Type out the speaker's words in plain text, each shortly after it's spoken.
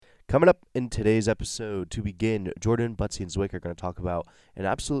Coming up in today's episode, to begin, Jordan, Butsy, and Zwick are going to talk about an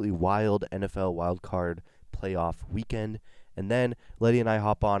absolutely wild NFL wildcard playoff weekend. And then Letty and I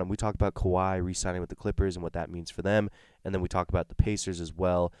hop on and we talk about Kawhi re-signing with the Clippers and what that means for them. And then we talk about the Pacers as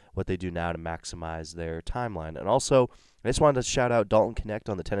well, what they do now to maximize their timeline. And also, I just wanted to shout out Dalton Connect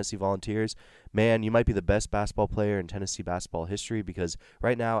on the Tennessee Volunteers. Man, you might be the best basketball player in Tennessee basketball history because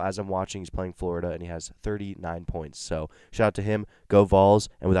right now, as I'm watching, he's playing Florida and he has 39 points. So shout out to him. Go Vols.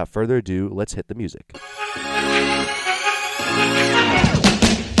 And without further ado, let's hit the music.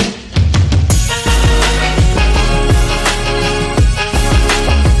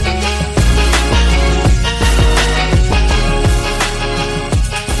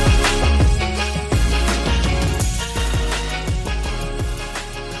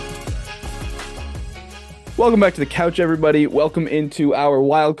 Welcome back to the couch, everybody. Welcome into our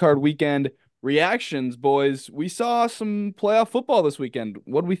wild card weekend reactions, boys. We saw some playoff football this weekend.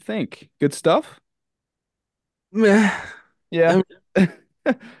 What do we think? Good stuff? Meh. Yeah. Um,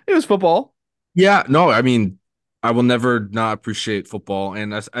 It was football. Yeah, no, I mean, I will never not appreciate football,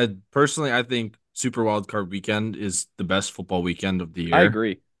 and I personally, I think Super Wild Card Weekend is the best football weekend of the I year.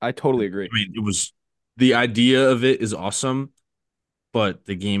 agree. I totally I agree. mean, it was the idea of it is awesome, but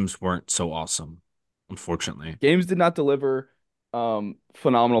the games weren't so awesome, unfortunately. Games did not deliver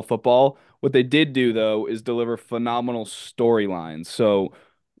phenomenal football. What they did do, though, is deliver phenomenal storylines. So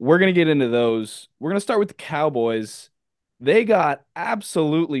we're going to get into those. We're going to start with the Cowboys. They got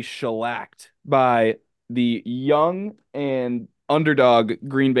absolutely shellacked by the young and underdog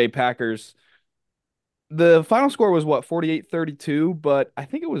Green Bay Packers. The final score was what, 48-32, but I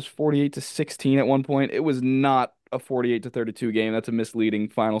think it was 48-16 at one point. It was not a 48-32 game. That's a misleading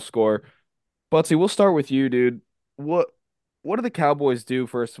final score. Butsy, we'll start with you, dude. What what do the Cowboys do,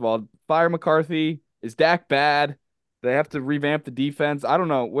 first of all? Fire McCarthy? Is Dak bad? They have to revamp the defense. I don't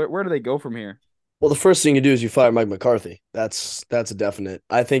know. Where do they go from here? Well, the first thing you do is you fire Mike McCarthy. That's a definite.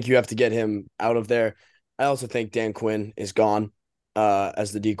 I think you have to get him out of there. I also think Dan Quinn is gone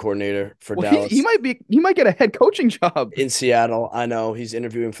as the D coordinator for Well, Dallas he might get a head coaching job. in Seattle. I know he's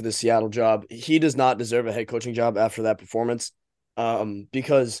interviewing for the Seattle job. He does not deserve a head coaching job after that performance,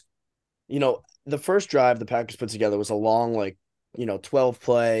 because the first drive the Packers put together was a long 12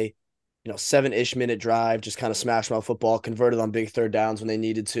 play, 7-ish minute drive, just kind of smash mouth football, converted on big third downs when they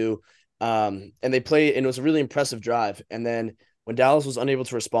needed to. And they played, and it was a really impressive drive. And then when Dallas was unable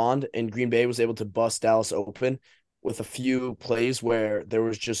to respond and Green Bay was able to bust Dallas open with a few plays where there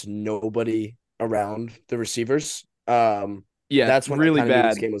was just nobody around the receivers, Yeah, that's when really I kind of knew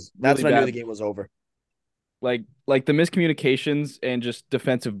this bad. game was. That's Really when I knew the bad. game was over. Like the miscommunications and just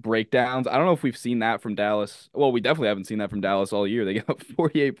defensive breakdowns. I don't know if we've seen that from Dallas. Well, we definitely haven't seen that from Dallas all year. They got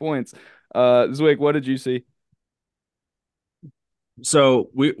 48 points. Zwick, what did you see? So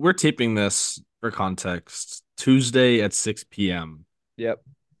we're taping this for context Tuesday at 6 p.m. Yep.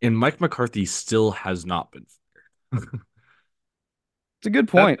 and Mike McCarthy still has not been fired. It's a good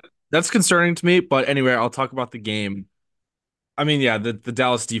That point. that's concerning to me, but anyway, I'll talk about the game. I mean, yeah, the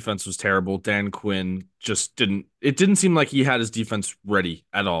Dallas defense was terrible. Dan Quinn just didn't seem like he had his defense ready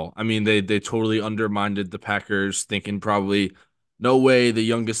at all. I mean, they totally undermined the Packers, thinking probably no way the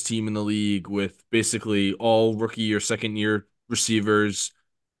youngest team in the league with basically all rookie or second year receivers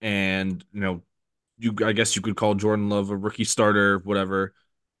and I guess you could call Jordan Love a rookie starter, whatever.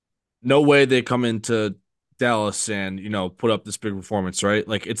 No way they come into Dallas and put up this big performance, right?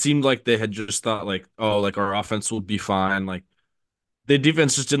 Like it seemed like they had just thought like, oh, like our offense will be fine, like the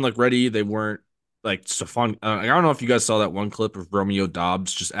defense just didn't look ready. They weren't like Stephon. I don't know if you guys saw that one clip of Romeo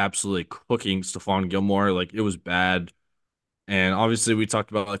Dobbs just absolutely cooking Stephon Gilmore. Like it was bad. And obviously we talked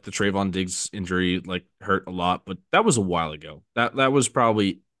about like the Trayvon Diggs injury, like hurt a lot, but that was a while ago. That was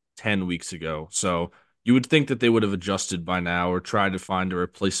probably 10 weeks ago. So you would think that they would have adjusted by now or tried to find a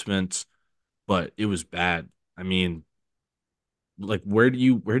replacement, but it was bad. I mean, like where do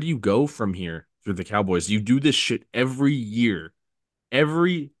you go from here through the Cowboys? You do this shit every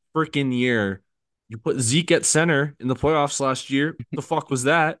freaking year. You put Zeke at center in the playoffs last year. The fuck was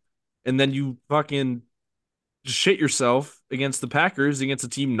that? And then you fucking just shit yourself against the Packers, against a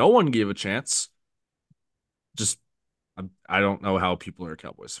team no one gave a chance. Just, I don't know how people are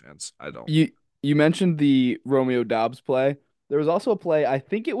Cowboys fans. I don't. You mentioned the Romeo Dobbs play. There was also a play, I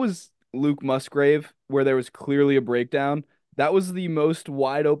think it was Luke Musgrave, where there was clearly a breakdown. That was the most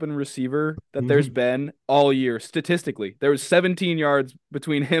wide open receiver that there's been all year statistically. There was 17 yards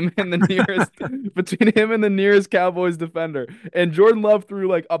between him and the nearest between him and the nearest Cowboys defender. And Jordan Love threw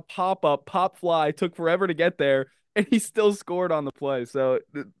like a pop-up, pop fly, took forever to get there, and he still scored on the play. So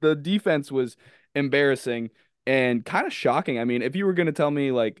the defense was embarrassing and kind of shocking. I mean, if you were going to tell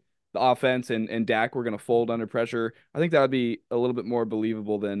me like the offense and Dak were going to fold under pressure, I think that would be a little bit more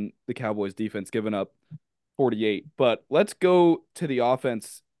believable than the Cowboys defense giving up 48. But let's go to the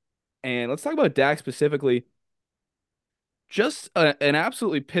offense and let's talk about Dak specifically. Just an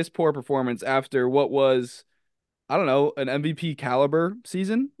absolutely piss poor performance after what was, I don't know, an MVP caliber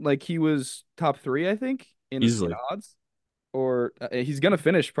season. Like he was top three, I think, in Easily. odds, or he's gonna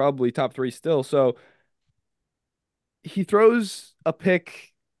finish probably top three still. So he throws a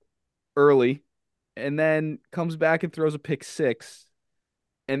pick early, and then comes back and throws a pick six,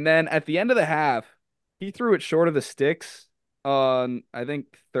 and then at the end of the half, he threw it short of the sticks on I think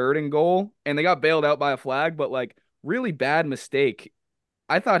third and goal, and they got bailed out by a flag, but like really bad mistake.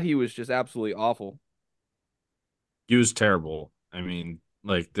 I thought he was just absolutely awful. He was terrible. I mean,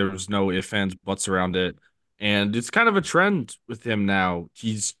 like there was no ifs, ands, buts around it. And it's kind of a trend with him now.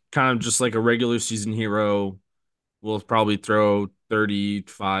 He's kind of just like a regular season hero. Will probably throw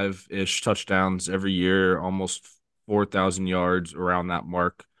 35-ish touchdowns every year, almost 4,000 yards around that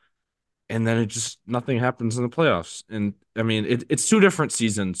mark. And then it just nothing happens in the playoffs. And I mean, it's two different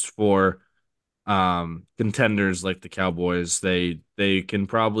seasons for contenders like the Cowboys. They can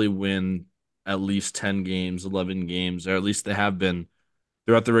probably win at least 10 games, 11 games, or at least they have been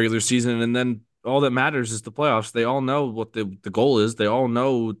throughout the regular season. And then all that matters is the playoffs. They all know what the goal is. They all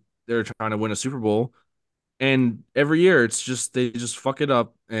know they're trying to win a Super Bowl. And every year it's just they just fuck it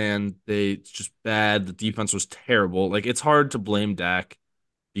up and it's just bad. The defense was terrible. Like it's hard to blame Dak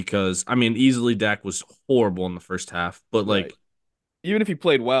because I mean easily Dak was horrible in the first half, but Right. like Even if he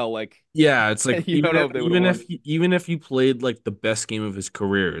played well, like yeah, it's like you don't know if they would have won. even if he played like the best game of his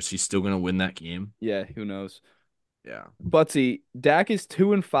career, is he still gonna win that game? Yeah, who knows? Yeah. Butsy, Dak is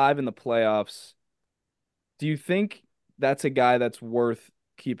 2-5 in the playoffs. Do you think that's a guy that's worth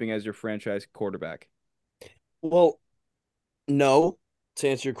keeping as your franchise quarterback? Well, no. To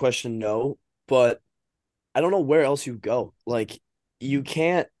answer your question, no. But I don't know where else you go. Like, you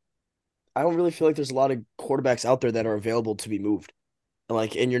can't. I don't really feel like there's a lot of quarterbacks out there that are available to be moved.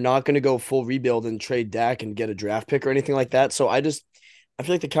 Like, and you're not going to go full rebuild and trade Dak and get a draft pick or anything like that. So I feel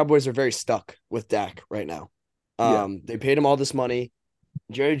like the Cowboys are very stuck with Dak right now. Yeah. They paid him all this money.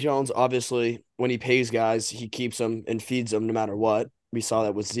 Jerry Jones, obviously, when he pays guys, he keeps them and feeds them no matter what. We saw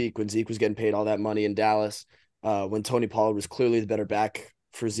that with Zeke when Zeke was getting paid all that money in Dallas. When Tony Pollard was clearly the better back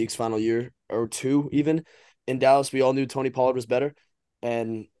for Zeke's final year or two, even in Dallas, we all knew Tony Pollard was better.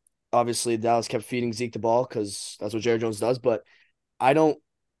 And obviously, Dallas kept feeding Zeke the ball because that's what Jerry Jones does. But I don't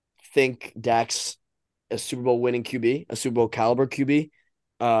think Dak's a Super Bowl winning QB, a Super Bowl caliber QB.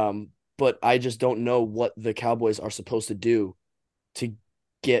 But I just don't know what the Cowboys are supposed to do to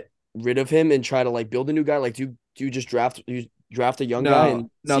get rid of him and try to like build a new guy. Like, do you just draft a young guy No, and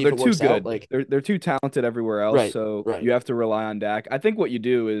no, see if they're it too works out? good. Like, They're too talented everywhere else, right, so right. you have to rely on Dak. I think what you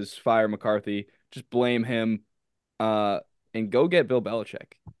do is fire McCarthy, just blame him, uh, and go get Bill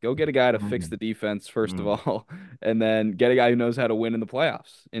Belichick. Go get a guy to fix Mm, the defense first of mm. all, and then get a guy who knows how to win in the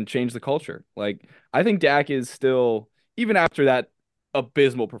playoffs and change the culture. Like I think Dak is still, even after that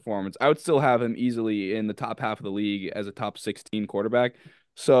abysmal performance, I would still have him easily in the top half of the league as a top 16 quarterback.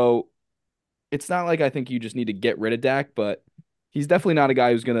 So it's not like I think you just need to get rid of Dak, but he's definitely not a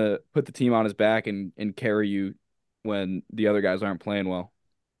guy who's gonna put the team on his back and carry you when the other guys aren't playing well.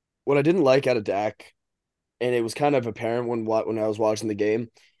 What I didn't like out of Dak, and it was kind of apparent when I was watching the game,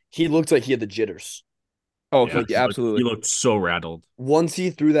 he looked like he had the jitters. Oh, Yeah, he Like he absolutely. looked so rattled. once he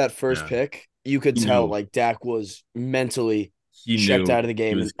threw that first Yeah. pick, you could He tell knew. like Dak was mentally He checked knew out of the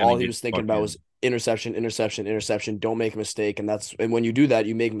he game, and was gonna all he get was thinking about was fucking interception, interception, interception. Don't make a mistake, and when you do that,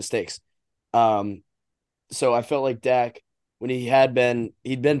 you make mistakes. Um, so I felt like Dak when he'd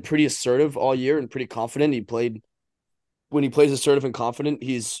been pretty assertive all year and pretty confident. He played when he plays assertive and confident,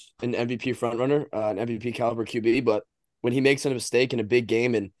 he's an MVP frontrunner, an MVP caliber QB. But when he makes a mistake in a big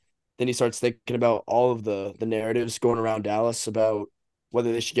game, and then he starts thinking about all of the narratives going around Dallas about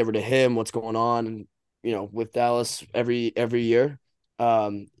whether they should get rid of him, what's going on, and with Dallas every year,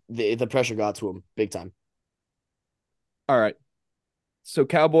 the pressure got to him big time. All right. So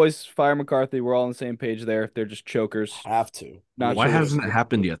Cowboys fire McCarthy. We're all on the same page there. They're just chokers. Have to. I Not mean, why sure you what. hasn't just it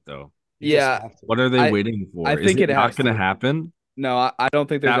happened yet though? you just Yeah, have to. What are they I waiting I for? Is think it it not has gonna to. happen? No, I don't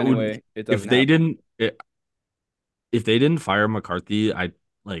think there's That any would way it if doesn't they happen. didn't if they didn't fire McCarthy,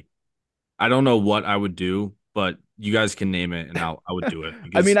 like I don't know what I would do, but you guys can name it and I would do it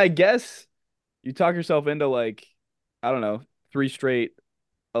I mean, because I guess you talk yourself into like, I don't know, three straight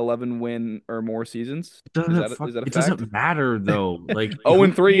 11 win or more seasons. Is that a it fact? doesn't matter though. Like 0 who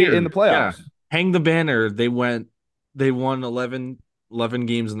and 3 in the cares? Yeah. playoffs. Hang the banner. They won 11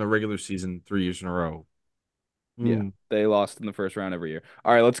 games in the regular season 3 years in a row. Yeah, Mm. they lost in the first round every year.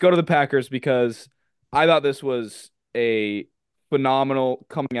 All right, let's go to the Packers because I thought this was a phenomenal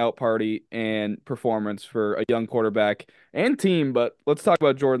coming out party and performance for a young quarterback and team. But let's talk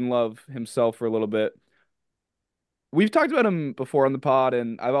about Jordan Love himself for a little bit. We've talked about him before on the pod,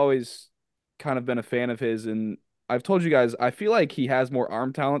 and I've always kind of been a fan of his. And I've told you guys, I feel like he has more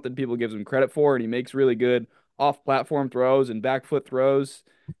arm talent than people gives him credit for, and he makes really good off-platform throws and back foot throws.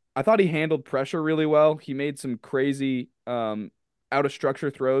 I thought he handled pressure really well. He made some crazy out of structure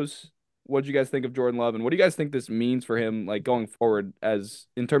throws. What do you guys think of Jordan Love, and what do you guys think this means for him, like going forward, as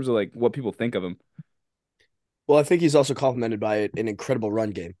in terms of like what people think of him? Well, I think he's also complemented by an incredible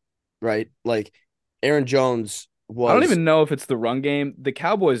run game, right? Like Aaron Jones I don't was, even know if it's the run game. The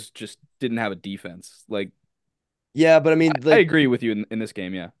Cowboys just didn't have a defense. yeah, but I I, mean, I agree with you in this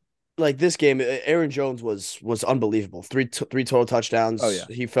game. Yeah. like this game, Aaron Jones was unbelievable. Three total Oh touchdowns. yeah.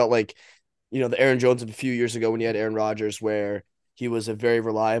 He felt like, the Aaron Jones of a few years ago when he had Aaron Rodgers, where he was a very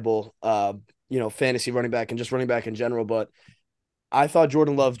reliable, fantasy running back and just running back in general. But I thought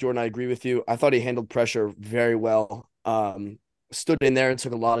Jordan, I agree with you. I thought he handled pressure very well. Stood in there and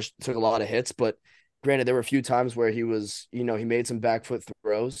took a lot of hits, but granted, there were a few times where he was, he made some back foot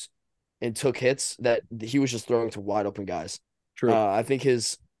throws and took hits that he was just throwing to wide open guys. True. I think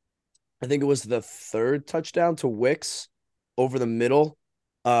it was the third touchdown to Wicks over the middle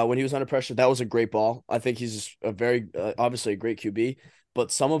when he was under pressure. That was a great ball. I think he's a very obviously a great QB,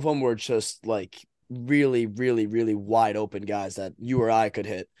 but some of them were just like really, really, really wide open guys that you or I could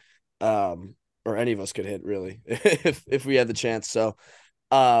hit, or any of us could hit really if we had the chance. So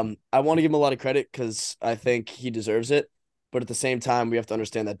I want to give him a lot of credit because I think he deserves it, but at the same time, we have to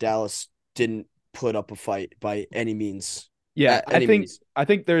understand that Dallas didn't put up a fight by any means. Yeah, At I any think means. I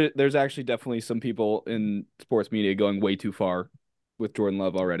think there's actually definitely some people in sports media going way too far with Jordan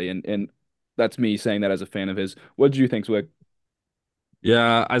Love already, and that's me saying that as a fan of his. What did you think, Zwick?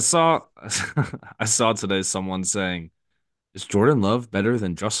 Yeah, I saw I saw today someone saying, "Is Jordan Love better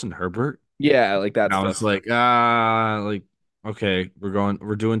than Justin Herbert?" Yeah, like that And I was stuff. like, like, okay,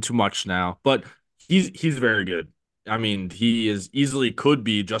 we're doing too much now. But he's very good. I mean, he is easily could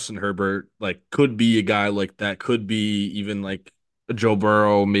be Justin Herbert, like could be a guy like that, could be even like a Joe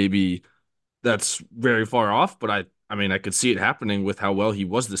Burrow, maybe that's very far off, but I mean, I could see it happening with how well he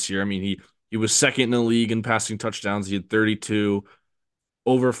was this year. I mean, he was second in the league in passing touchdowns. He had 32,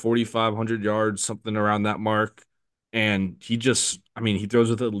 over 4,500 yards, something around that mark. And he just, I mean, he throws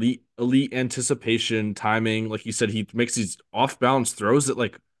with elite anticipation, timing. Like you said, he makes these off balance throws that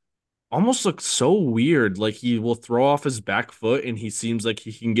like almost look so weird. Like he will throw off his back foot and he seems like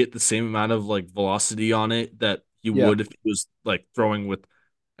he can get the same amount of like velocity on it that he Yeah, would if he was like throwing with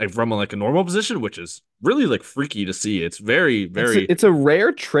like from like a normal position, which is really like freaky to see. It's very, very, it's a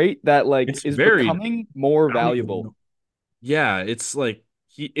rare trait that like it's is very, becoming more I don't even valuable. know. Yeah, it's like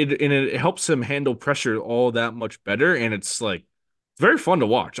it helps him handle pressure all that much better, and it's like very fun to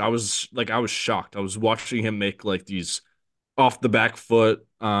watch. I was shocked. I was watching him make like these off the back foot.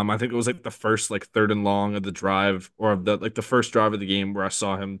 I think it was like the first like third and long of the drive or of the like the first drive of the game where I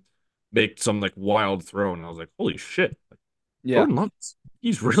saw him make some like wild throw, and I was like, holy shit, like, Yeah. Jordan Love,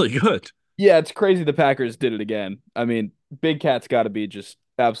 he's really good. Yeah, it's crazy the Packers did it again. I mean, Big Cat's got to be just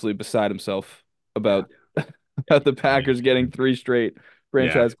absolutely beside himself Yeah, about about the I mean, Packers getting three straight yeah.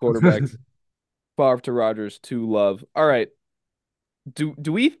 franchise quarterbacks. Favre to Rodgers to Love. All right. Do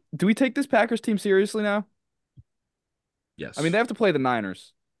we take this Packers team seriously now? I mean, they Yes. have to play the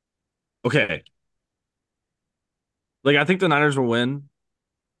Niners. Okay. Like I think the Niners will win,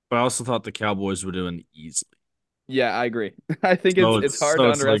 but I also thought the Cowboys would win easily. Yeah, I agree. I think So it's it's hard so to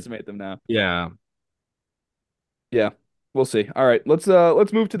it's like underestimate them now. yeah. Yeah. We'll see. All right, let's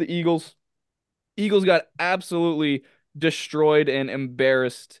move to the Eagles. Eagles got absolutely destroyed and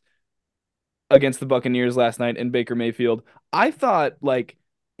embarrassed against the Buccaneers last night in Baker Mayfield. I thought like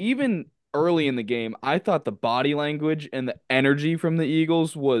even early in the game, I thought the body language and the energy from the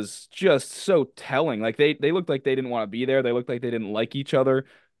Eagles was just so telling. Like they looked like they didn't want to be there. They looked like they didn't like each other.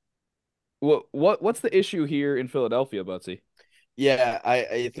 What's the issue here in Philadelphia, Butsy? Yeah,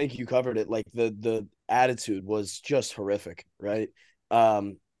 I think you covered it. Like the attitude was just horrific, right?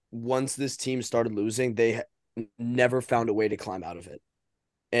 Um, Once this team started losing, they never found a way to climb out of it.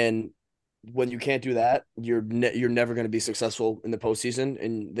 And when you can't do that, you're never going to be successful in the postseason.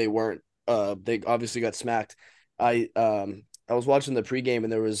 And they weren't. They obviously got smacked. I was watching the pregame,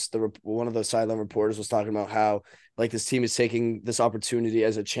 and there was one of the sideline reporters was talking about how like this team is taking this opportunity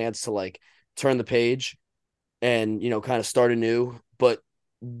as a chance to like turn the page and kind of start anew. But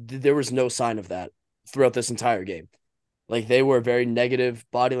there was no sign of that throughout this entire game. Like they were very negative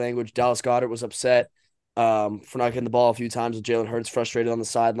body language. Dallas Goedert was upset. for not getting the ball a few times with Jalen Hurts frustrated on the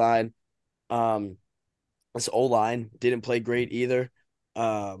sideline. Um, this O-line didn't play great either.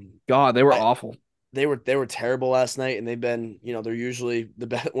 God, they were I, awful. they were terrible last night, and they've been, they're usually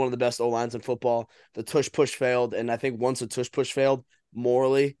one of the best O lines in football. The tush push failed, and I think once the tush push failed,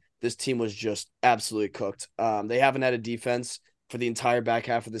 morally, this team was just absolutely cooked. They haven't had a defense for the entire back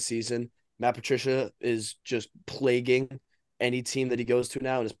half of the season. Matt Patricia is just plaguing any team that he goes to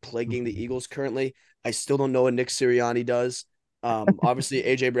now, and is plaguing the Eagles currently. I still don't know what Nick Sirianni does. Obviously,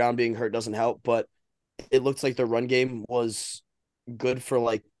 AJ Brown being hurt doesn't help, but it looks like the run game was good for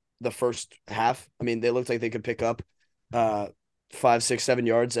like the first half. I mean, they looked like they could pick up 5, 6, 7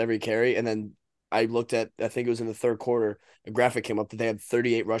 yards every carry. And then I looked at, I think it was in the third quarter, a graphic came up that they had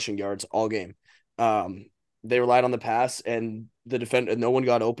 38 rushing yards all game. They relied on the pass, and the defender, no one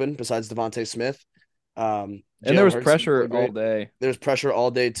got open besides Devontae Smith. And there Jalen was Hurts didn't pressure play all great. day. There's pressure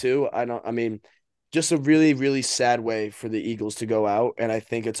all day too. I mean, just a really, really sad way for the Eagles to go out. And I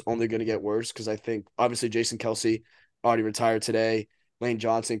think it's only going to get worse because I think obviously Jason Kelsey already retired today. Lane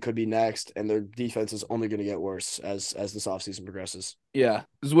Johnson could be next, and their defense is only going to get worse as this offseason progresses. Yeah.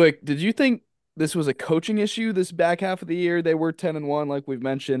 Zwick, did you think this was a coaching issue this back half of the year? They were 10-1, like we've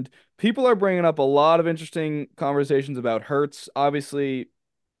mentioned. People are bringing up a lot of interesting conversations about Hurts. Obviously,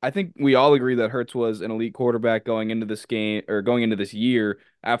 I think we all agree that Hurts was an elite quarterback going into this game or going into this year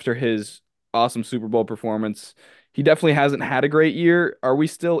after his awesome Super Bowl performance. He definitely hasn't had a great year. Are we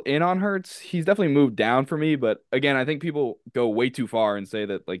still in on Hurts? He's definitely moved down for me, but again, I think people go way too far and say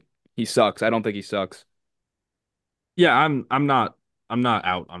that like he sucks. I don't think he sucks. Yeah, I'm not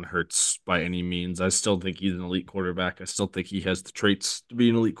out on Hurts by any means. I still think he's an elite quarterback. I still think he has the traits to be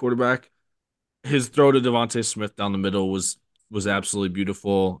an elite quarterback. His throw to Devontae Smith down the middle was absolutely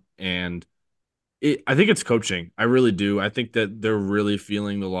beautiful, and I think it's coaching. I really do. I think that they're really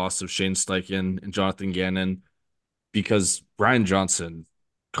feeling the loss of Shane Steichen and Jonathan Gannon because Brian Johnson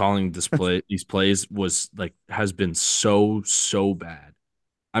calling these plays was like has been so bad.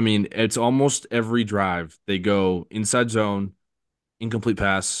 I mean, it's almost every drive they go inside zone, incomplete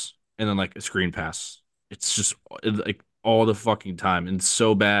pass, and then like a screen pass. It's just like all the fucking time and it's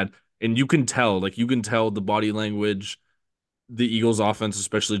so bad. And you can tell the body language, the Eagles offense,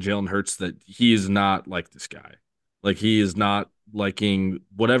 especially Jalen Hurts, that he is not like this guy. Like he is not liking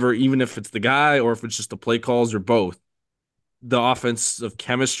whatever, even if it's the guy or if it's just the play calls or both. The offensive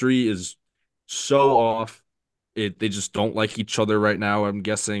chemistry is so off. They just don't like each other right now. I'm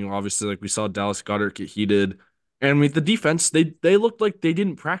guessing, obviously, like we saw Dallas Goedert get heated. And with the defense, they looked like they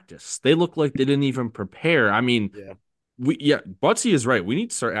didn't practice. They looked like they didn't even prepare. I mean, Yeah. Butsy is right. We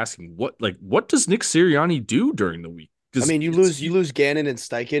need to start asking what does Nick Sirianni do during the week? I Because mean, you lose Gannon and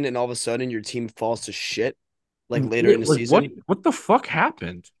Steichen, and all of a sudden your team falls to shit like later in the like season. what the fuck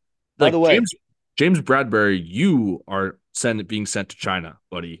happened? By the Like way, James Bradbury, you are being sent to China,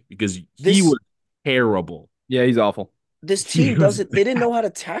 buddy, because he this was terrible. Yeah, he's awful. this He team was doesn't they didn't know how to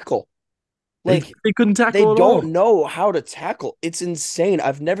tackle. they Like they couldn't they tackle at don't all. know how to tackle. It's insane.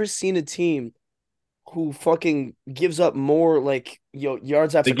 I've never seen a team who fucking gives up more like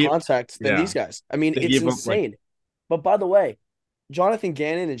yards They after gave contact than these yeah, guys. I mean, they it's gave up like insane. But by the way, Jonathan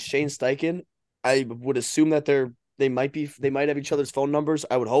Gannon and Shane Steichen, I would assume that they might have each other's phone numbers.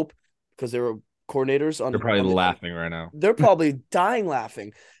 I would hope because they were coordinators they're on probably on laughing right now. they're probably dying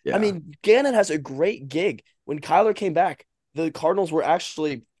laughing. I Yeah. mean, Gannon has a great gig. When Kyler came back, the Cardinals were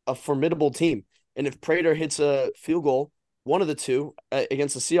actually a formidable team. And if Prater hits a field goal, one of the two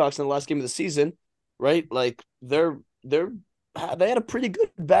against the Seahawks in the last game of the season, right? Like they had a pretty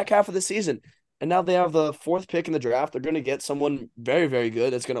good back half of the season. And now they have the fourth pick in the draft. They're going to get someone very, very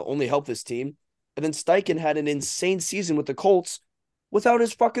good that's going to only help this team. And then Steichen had an insane season with the Colts without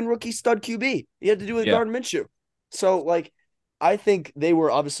his fucking rookie stud QB. He had to do with Yeah. Gardner Minshew. So, like, I think they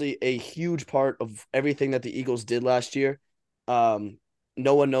were obviously a huge part of everything that the Eagles did last year. Um,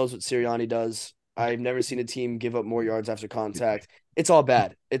 no one knows what Sirianni does. I've never seen a team give up more yards after contact. It's all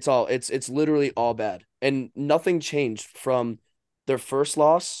bad. It's literally all bad. And nothing changed from their first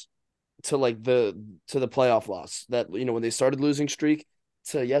loss to like the playoff loss. That when they started losing streak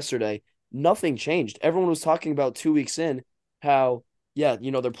to yesterday, nothing changed. Everyone was talking about 2 weeks in how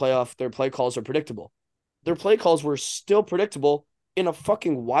their play calls are predictable. Their play calls were still predictable in a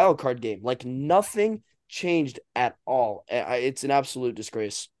fucking wild card game. Like nothing changed at all. It's an absolute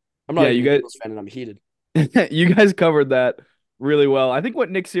disgrace. I'm not Yeah, even you an guys Eagles fan, and I'm heated. you guys covered that really well. I think what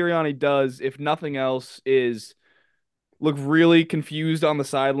Nick Sirianni does, if nothing else, is look really confused on the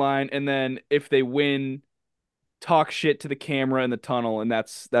sideline, and then if they win, talk shit to the camera in the tunnel, and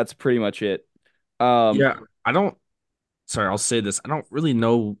that's pretty much it. Um, Yeah. I don't sorry, I'll say this. I don't really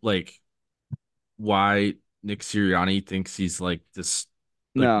know like why Nick Sirianni thinks he's like this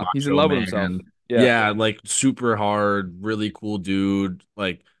like No, he's in macho love with himself. man. Yeah. Yeah, like super hard, really cool dude.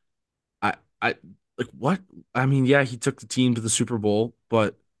 Like I like what? I mean, yeah, he took the team to the Super Bowl,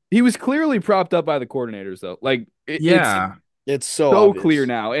 but He was clearly propped up by the coordinators, though. Like it's yeah, It's so so clear obvious.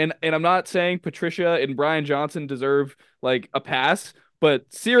 now. And I'm not saying Patricia and Brian Johnson deserve like a pass, but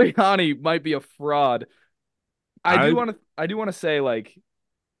Sirianni might be a fraud. I I do want to say like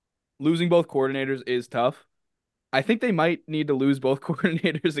losing both coordinators is tough. I think they might need to lose both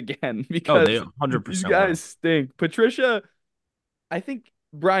coordinators again oh, they because these 100% will. guys stink. Patricia, I think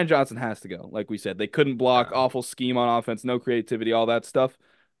Brian Johnson has to go. Like we said, they couldn't block, Yeah. awful scheme on offense, no creativity, all that stuff.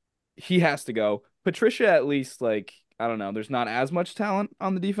 He has to go. Patricia, at least, like, I don't know, there's not as much talent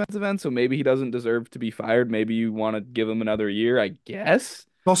on the defensive end, so maybe he doesn't deserve to be fired. Maybe you want to give him another year, I guess.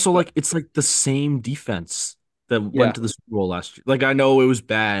 Also, But like it's like the same defense that went yeah, to the Super Bowl last year. Like I know it was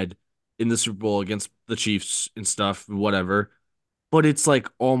bad in the Super Bowl against the Chiefs and stuff, whatever, but it's like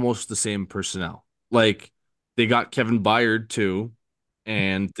almost the same personnel. Like they got Kevin Byard too,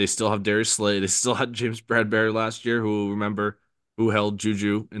 and they still have Darius Slay. They still had James Bradbury last year, who held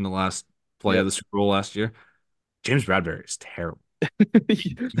Juju in the last play of yep. the Super Bowl last year. James Bradbury is terrible.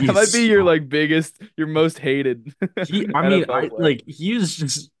 He That might be is your so like biggest, your most hated I mean, NFL I player. like he is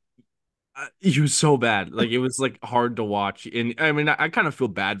just he was so bad. Like it was like hard to watch. And I mean, I kind of feel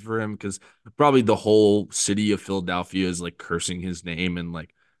bad for him because probably the whole city of Philadelphia is like cursing his name and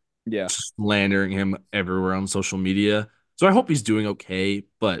like Yeah. slandering him everywhere on social media. So I hope he's doing okay,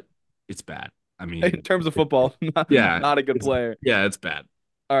 but it's bad. I In mean, terms of football, yeah, not a good it's player. yeah, it's bad.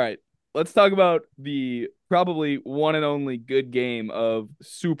 All right. Let's talk about the probably one and only good game of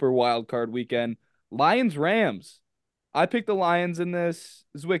Super Wild Card Weekend. Lions Rams. I picked the Lions in this.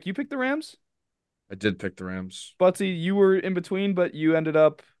 Zwick, you picked the Rams? I did pick the Rams. Butsy, you were in between, but you ended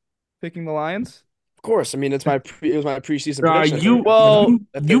up picking the Lions. Of course. I mean, it was my preseason Uh, prediction you Well, you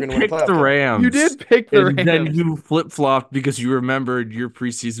that they're you going to win a picked playoff the game. you Rams, did pick the and then Rams. you flip-flopped because you remembered your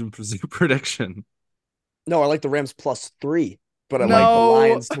preseason prediction. No, I like the Rams +3, but I like the No,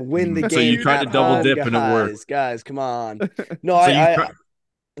 Lions to win the So you game you tried did to at double not. home, dip and it worked. guys, come on. No, So you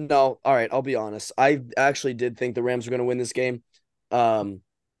no. All right, I'll be honest. I actually did think the Rams were going to win this game, um,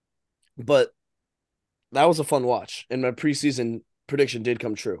 but that was a fun watch, and my preseason prediction did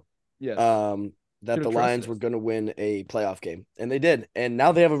come true. Yes, Um, that should have the trusted Lions it. were going to win a playoff game, and they did, and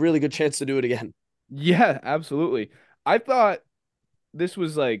now they have a really good chance to do it again. Yeah, absolutely. I thought this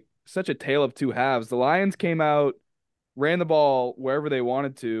was like such a tale of two halves. The Lions came out, ran the ball wherever they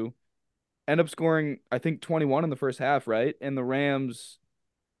wanted to, end up scoring, I think, 21 in the first half, right? And the Rams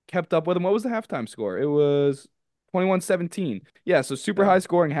kept up with them. What was the halftime score? It was 21-17. Yeah, so super yeah, high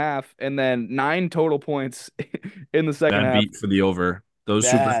scoring half, and then 9 total points in the second bad half. beat for the over.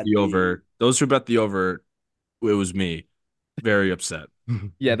 Bad beat. Those who bet the over, it was me. Very upset.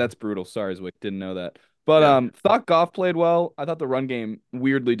 Yeah, that's brutal. Sorry, Zwick, didn't know that. But Yeah. thought Goff played well. I thought the run game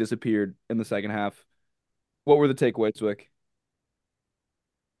weirdly disappeared in the second half. What were the takeaways, Zwick?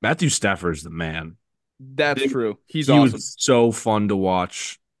 Matthew Stafford's the man. That's true. He's He awesome. was so fun to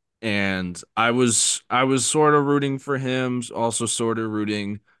watch. And I was sort of rooting for him, also sort of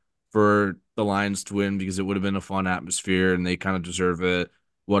rooting for the Lions to win because it would have been a fun atmosphere and they kind of deserve it.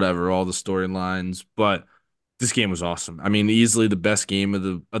 Whatever, all the storylines. But this game was awesome. I mean, easily the best game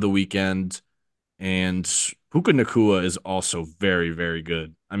of the weekend. And Puka Nakua is also very, very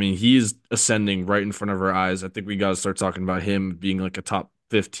good. I mean, he's ascending right in front of our eyes. I think we got to start talking about him being like a top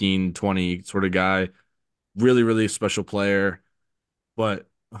 15, 20 sort of guy. Really, really special player. But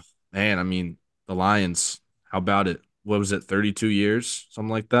man, I mean, the Lions, how about it? What was it, 32 years?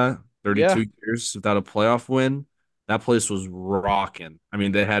 Something like that? Yeah. 32 years without a playoff win. That place was rocking. I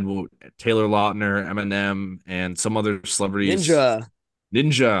mean, they had Taylor Lautner, Eminem, and some other celebrities. Ninja.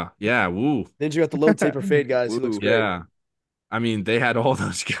 Ninja. Yeah, woo. Ninja got the low taper fade, guys. He looks Woo. great. Yeah. I mean, they had all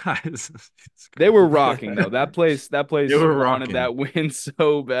those guys. It's They were crazy. rocking though. That They place were wanted rocking. that win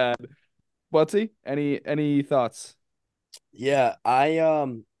so bad. Butsy, any thoughts? Yeah, I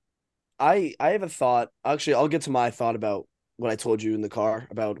have a thought. Actually, I'll get to my thought about what I told you in the car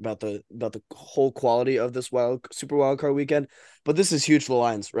about the whole quality of this super wild card weekend. But this is huge for the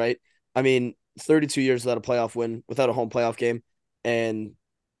Lions, right? I mean, 32 years without a playoff win, without a home playoff game, and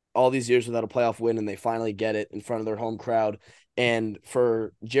all these years without a playoff win, and they finally get it in front of their home crowd. And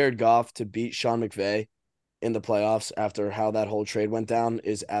for Jared Goff to beat Sean McVay in the playoffs after how that whole trade went down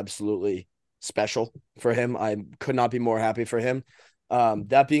is absolutely special for him. I could not be more happy for him.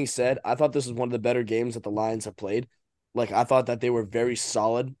 That being said, I thought this was one of the better games that the Lions have played. Like, I thought that they were very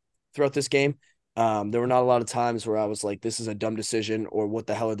solid throughout this game. There were not a lot of times where I was like, this is a dumb decision or what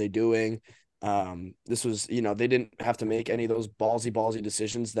the hell are they doing? This was, they didn't have to make any of those ballsy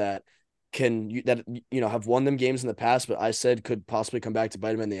decisions that have won them games in the past, but I said could possibly come back to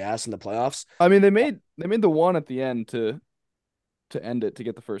bite them in the ass in the playoffs. I mean, they made the one at the end to end it to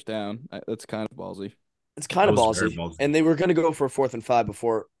get the first down. That's kind of ballsy. It's kind That of was very ballsy. ballsy. And they were going to go for a 4th and 5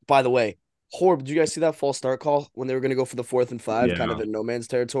 before. By the way, horrible. Did you guys see that false start call when they were going to go for the 4th and 5, kind Yeah. of in no man's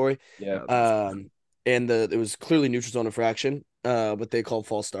territory? Yeah. Yeah, that was bad. And it was clearly neutral zone infraction, but they called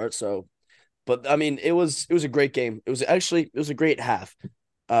false start. So, but I mean, it was a great game. It was a great half.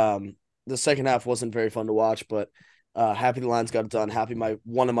 The second half wasn't very fun to watch, but happy the Lions got it done. Happy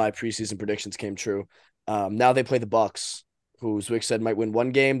one of my preseason predictions came true. Now they play the Bucks, who Zwick said might win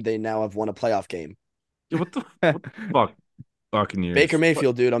one game. They now have won a playoff game. Yeah, what the fuck, Baker Buccaneers?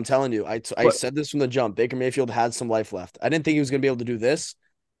 Mayfield, dude, I'm telling you, I What? said this from the jump. Baker Mayfield had some life left. I didn't think he was going to be able to do this,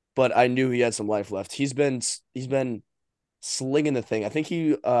 but I knew he had some life left. He's been slinging the thing. I think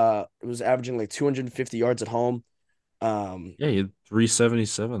he was averaging like 250 yards at home. Yeah, he had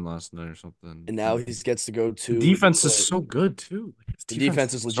 377 last night or something. And now he gets to go The to defense is Detroit. so good too. Like, his The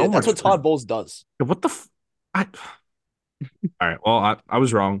defense defense is so legit. That's much what Todd better. Bowles does. Yeah, what the I all right. Well, I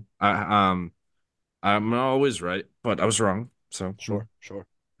was wrong. I'm not always right, but I was wrong. So Sure.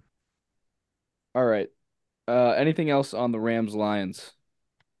 All right. Anything else on the Rams Lions?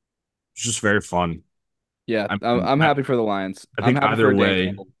 it's just very fun. Yeah, I I'm, mean, I'm I, happy for the Lions. I I'm think happy for Dan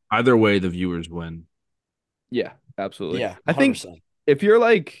Campbell. either way, the viewers win. Yeah, absolutely. Yeah, I think 100%. if you're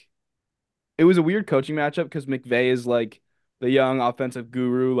like, it was a weird coaching matchup because McVay is like the young offensive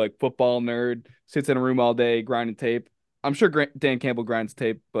guru, like football nerd, sits in a room all day grinding tape. I'm sure Dan Campbell grinds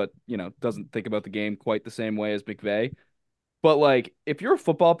tape, but doesn't think about the game quite the same way as McVay. But like, if you're a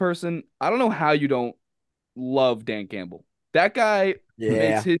football person, I don't know how you don't love Dan Campbell. That guy makes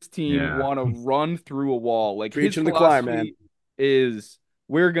Yeah. his team Yeah, want to run through a wall. Like his Preaching to the choir, man. philosophy is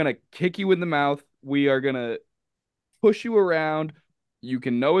we're gonna kick you in the mouth. We are gonna push you around. You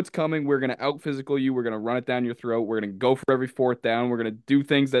can know it's coming. We're gonna out physical you. We're gonna run it down your throat. We're gonna go for every fourth down. We're gonna do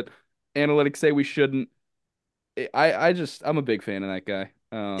things that analytics say we shouldn't. I'm a big fan of that guy.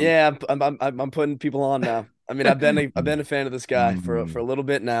 Yeah, I'm putting people on now. I mean, I've been a fan of this guy for a little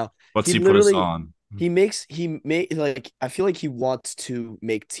bit now. What's He he put us literally on? he made like I feel like he wants to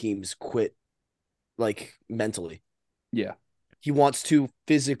make teams quit like mentally. Yeah, He wants to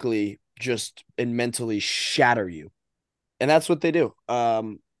physically just and mentally shatter you. And that's what they do.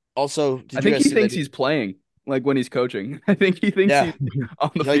 Also, I did you think guys he see that thinks he's playing like when he's coaching. I think he thinks yeah, he's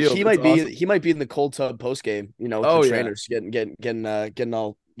on the like field. It's awesome. he might be in the cold tub post game, with the Oh yeah, trainers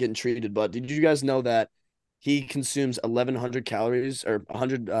getting treated. But did you guys know that he consumes 1,100 calories or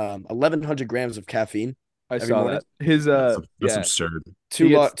 1,100 grams of caffeine I every saw morning? that. His That's yeah, absurd. he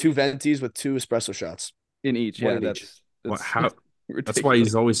gets Two ventis with two espresso shots, in each. one Yeah, in each. What? that's How? That's why ridiculous.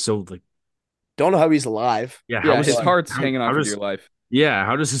 he's always so like. Don't know how he's alive. Yeah. How Yeah, is his he? But heart's hanging on How for does? dear life. Yeah.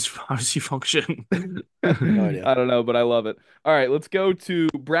 How does he function? no idea. I don't know, but I love it. All right, let's go to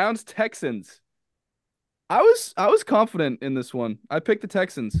Browns Texans. I was confident in this one. I picked the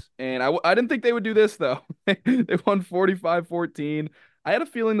Texans, and I didn't think they would do this though. They won 45-14. I had a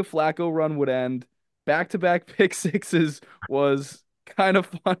feeling the Flacco run would end. Back-to-back pick sixes was kind of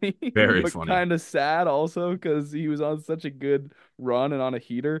funny, Very but funny. kind of sad also because he was on such a good run and on a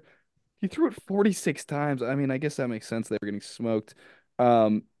heater. He threw it 46 times. I mean, I guess that makes sense. They were getting smoked.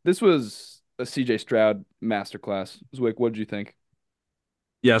 This was a CJ Stroud masterclass. Zwick, what did you think?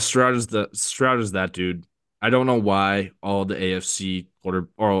 Yeah, Stroud is that dude. I don't know why all the AFC quarter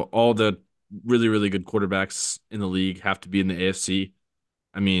or all the really good quarterbacks in the league have to be in the AFC.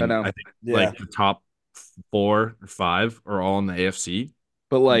 I I mean, know, I think Yeah. like the top 4 or 5 are all in the AFC.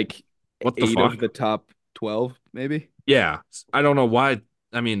 but like What the 8 of fuck? the top 12, maybe. Yeah, I don't know why.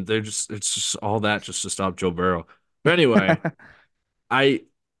 I mean, it's just all that just to stop Joe Burrow. But anyway, I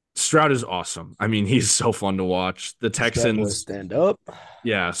Stroud is awesome. I mean, he's so fun to watch. The Stroud boys Texans, stand up.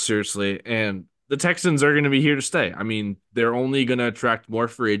 yeah, seriously. And the Texans are going to be here to stay. I mean, they're only going to attract more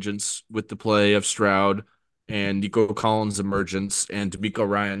free agents with the play of Stroud and Nico Collins' emergence, and D'Amico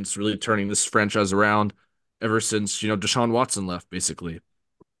Ryan's really turning this franchise around ever since, Deshaun Watson left, basically.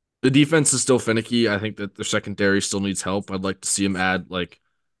 The defense is still finicky. I think that their secondary still needs help. I'd like to see him add like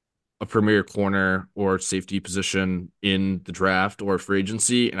a premier corner or safety position in the draft or free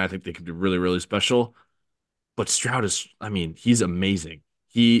agency, and I think they could be really special. But Stroud is, I mean, he's amazing.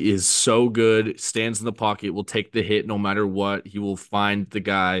 He is so good, stands in the pocket, will take the hit no matter what. He will find the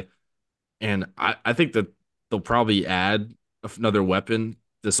guy. And I think that they'll probably add another weapon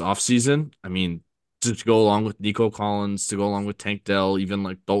this offseason. I mean, to go along with Nico Collins, to go along with Tank Dell, even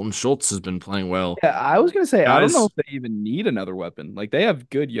like Dalton Schultz has been playing well. Yeah, I was gonna say I don't know Guys, if they even need another weapon. Like they have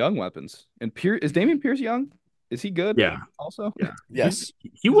good young weapons. And Pierce is Damian Pierce young? Is he good yeah, also? yeah. Yes.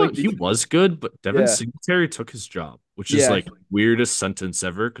 He's like He decent. was good, but Devin Yeah. Singletary took his job, which is Yeah. like weirdest sentence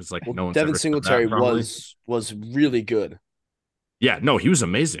ever because like Well, no one's Devin ever said Singletary that probably. was really good. Yeah, no, he was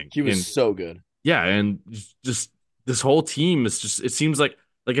amazing. He was And so good. yeah, and just this whole team is just it seems like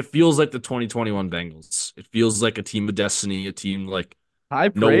it feels like the 2021 Bengals. It feels like a team of destiny, a team like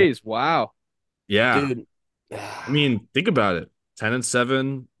High no praise. Wow. yeah. Dude, I mean, think about it.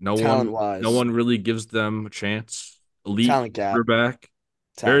 10-7, talent no wise, one really gives them a chance. Elite talent gap, quarterback,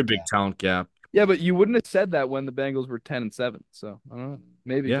 very talent big gap. talent gap. Yeah, but you wouldn't have said that when the Bengals were 10-7. So I don't know.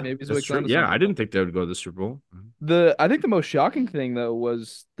 Yeah, Maybe that's Zwick's true. onto Yeah, I something. didn't think they would go to the Super Bowl. I think the most shocking thing though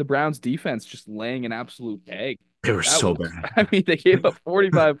was the Browns defense just laying an absolute egg. They were That so was bad. I mean, they gave up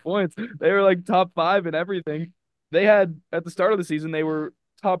 45 points. They were like top 5 in everything. They had at the start of the season, they were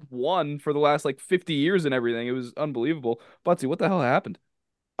top 1 for the last like 50 years and everything. It was unbelievable. Butsy, what the hell happened?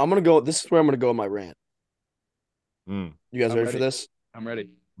 I'm gonna go. This is where I'm gonna go in my rant. Mm, You guys I'm ready for ready. this? I'm ready.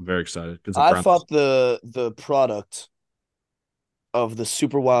 I'm very excited because the I Browns. thought the product of the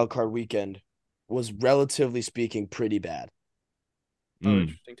Super Wild Card weekend was relatively speaking pretty bad. Oh, Mm,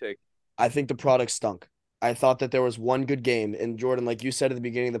 interesting take. I think the product stunk. I thought that there was one good game, and Jordan, like you said at the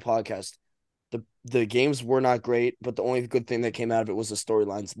beginning of the podcast, the games were not great, but the only good thing that came out of it was the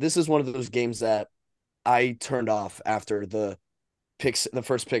storylines. This is one of those games that I turned off after the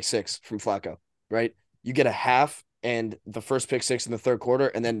first pick six from Flacco. Right, you get a half and the first pick six in the third quarter,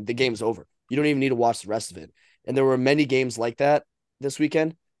 and then the game's over. You don't even need to watch the rest of it. And there were many games like that this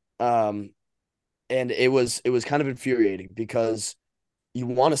weekend, and it was kind of infuriating because you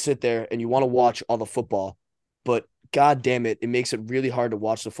want to sit there and you want to watch all the football, but god damn it, it makes it really hard to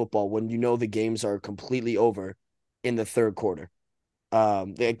watch the football when you know the games are completely over in the third quarter.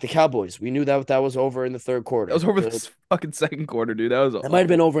 The Cowboys, we knew that was over in the third That quarter. was over the fucking second quarter, dude. That was That might have awful.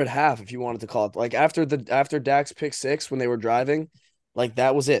 been over at half if you wanted to call it. Like after Dak's pick six when they were driving, like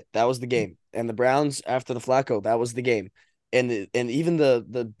that was it. That was the game. And the Browns after the Flacco, that was the game. And even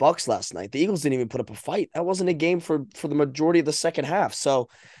the Bucks last night, the Eagles didn't even put up a fight. That wasn't a game for the majority of the second half. So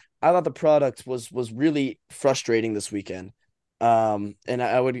I thought the product was really frustrating this weekend. And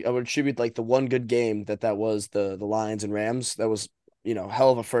I would attribute like the one good game that was the Lions and Rams. That was hell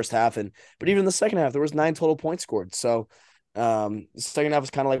of a first half, and but even in the second half there was 9 total points scored. So the second half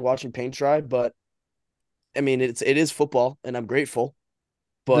was kind of like watching paint dry. But I mean it is football, and I'm grateful.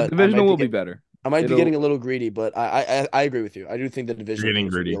 The But divisional will be better. I might be It'll getting a little greedy, but I agree with you. I do think the you're divisional getting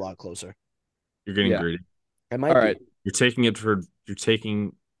games will be a greedy. lot closer. You're getting yeah. greedy. I All might right. be. You're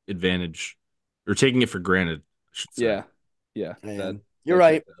taking advantage. You're taking it for granted, I should say. Yeah. Yeah. I That am. You're that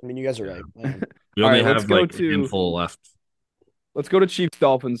right. checks I mean, you guys are Yeah. right. I am. We All only right, let's have go like a to handful left. Chiefs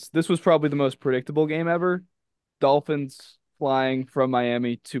Dolphins. This was probably the most predictable game ever. Dolphins flying from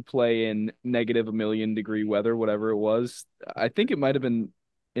Miami to play in negative a million degree weather, whatever it was. I think it might have been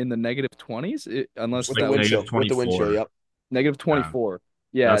in the negative 20s, unless Just With the like that wind was negative chill. With the wind chill. 24. Yep. negative Yeah, 24.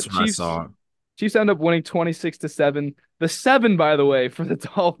 Yeah, that's what I saw. Chiefs end up winning 26-7. The 7, by the way, for the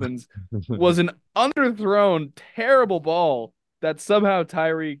Dolphins was an underthrown, terrible ball that somehow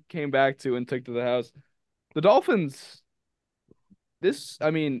Tyree came back to and took to the house. The Dolphins,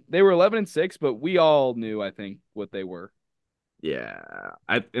 I mean, they were 11-6, but we all knew, I think, what they were. Yeah,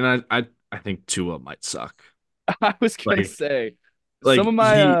 I think Tua might suck. I was gonna Like say some like of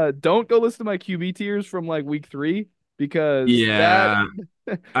my he don't go listen to my QB tiers from like week 3 because that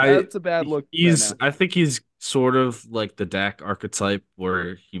yeah, I that's a bad look right now. I think he's sort of like the Dak archetype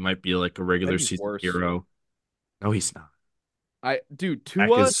where he might be like a I regular think he's season worse. hero. No, he's not. Dude,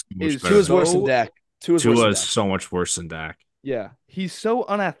 Dak Tua is so much is better Tua's than worse than so Dak. Tua's worse Tua than is Dak. so much worse than Dak. yeah, he's so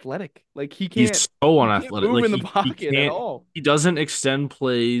unathletic. Like He's so he can't unathletic. move Like in the he pocket at can't all. he doesn't extend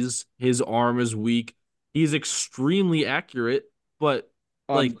plays. His arm is weak. He's extremely accurate, but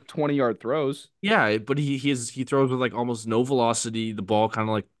like On 20-yard throws. yeah, but he throws with like almost no velocity. The ball kind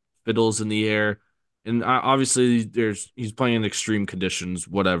of like fiddles in the air. And obviously he's playing in extreme conditions,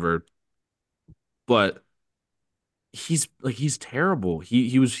 whatever. But he's terrible.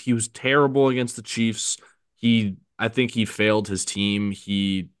 He was terrible against the Chiefs. I think he failed his team.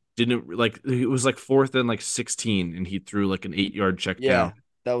 He didn't like it was like fourth and like 16 and he threw like an 8-yard check down. Yeah,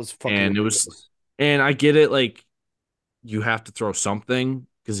 that was fucking And it was ridiculous. and I get it, like you have to throw something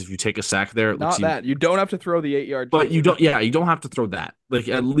because if you take a sack there, it looks Not even that. You don't have to throw the 8-yard but check. you don't have to throw that. Like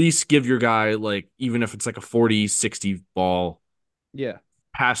at least give your guy like even if it's like a 40-60 ball Yeah.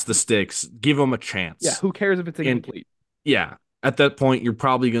 past the sticks, give him a Yeah, chance. who cares if it's And incomplete? yeah, At that point, you're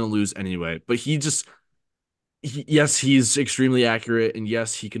probably going to lose anyway. But yes, he's extremely accurate, and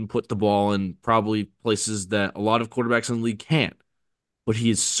yes, he can put the ball in probably places that a lot of quarterbacks in the league can't. But he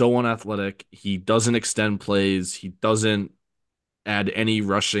is so unathletic. He doesn't extend plays. He doesn't add any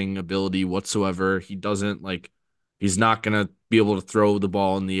rushing ability whatsoever. He's not going to be able to throw the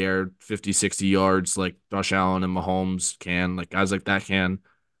ball in the air 50, 60 yards like Josh Allen and Mahomes can, like guys like that can.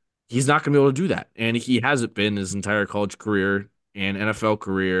 He's not going to be able to do that. And he hasn't been his entire college career and NFL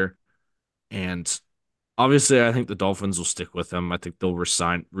career. And obviously, I think the Dolphins will stick with him. I think they'll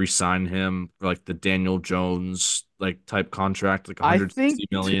resign him for like the Daniel Jones like type contract, like I think 160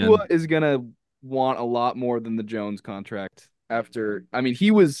 million. Tua is gonna want a lot more than the Jones contract. After, I mean, he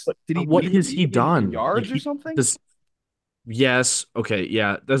was did he What lead the has he league in done? Like yards or he something? does. Yes, okay,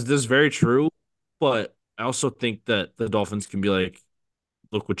 yeah, that's very true. But I also think that the Dolphins can be like,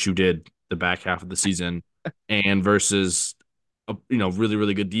 look what you did the back half of the season, and versus, really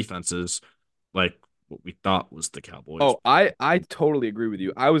really good defenses like what we thought was the Cowboys. Oh, I totally agree with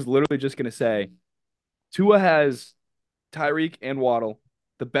you. I was literally just gonna say Tua has Tyreek and Waddle,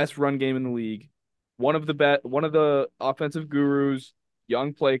 the best run game in the league. One of the offensive gurus,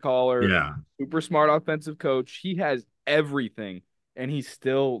 young play caller, Yeah, super smart offensive coach. He has everything, and he's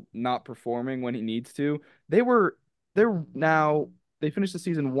still not performing when he needs to. They were they're now they finished the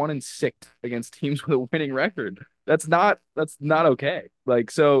season 1-6 against teams with a winning record. That's not okay. Like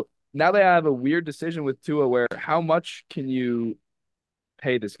so now they have a weird decision with Tua where how much can you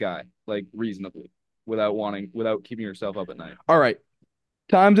pay this guy like reasonably without keeping yourself up at night. All right,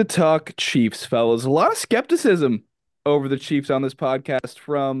 time to talk Chiefs, fellas. A lot of skepticism over the Chiefs on this podcast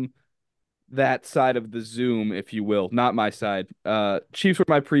from that side of the Zoom, if you will, not my side. Chiefs were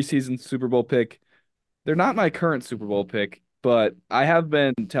my preseason Super Bowl pick. They're not my current Super Bowl pick, but I have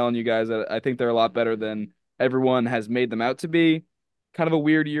been telling you guys that I think they're a lot better than everyone has made them out to be. Kind of a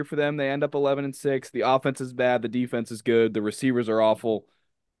weird year for them. They end up 11-6. The offense is bad, the defense is good, the receivers are awful.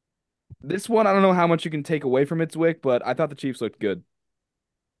 This one, I don't know how much you can take away from its wick, but I thought the Chiefs looked good.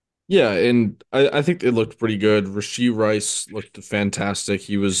 yeah, and I think it looked pretty good. Rasheed Rice looked fantastic.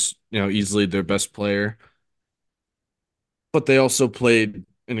 He was, easily their best player. But they also played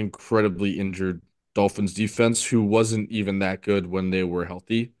an incredibly injured Dolphins defense who wasn't even that good when they were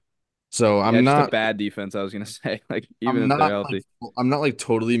healthy. So Yeah, just a bad defense, I was gonna say, like even I'm if they're not like healthy. I'm not like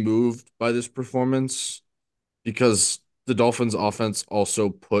totally moved by this performance because the Dolphins offense also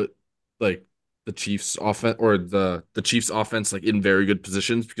put like the Chiefs offense or the Chiefs offense like in very good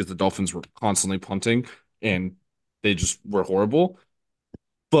positions because the Dolphins were constantly punting and they just were horrible.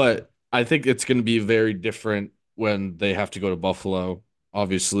 But I think it's going to be very different when they have to go to Buffalo.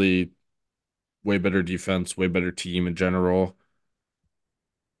 Obviously, way better defense, way better team in general.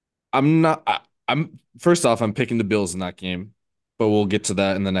 I'm not. I'm first off, I'm picking the Bills in that game, but we'll get to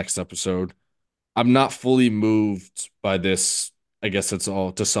that in the next episode. I'm not fully moved by this. I guess that's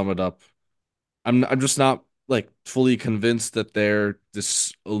all to sum it up. I'm just not like fully convinced that they're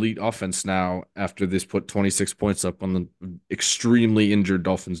this elite offense now after this put 26 points up on the extremely injured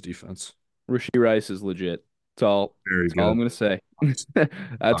Dolphins defense. Rasheed Rice is legit. Very That's all I'm good. gonna say.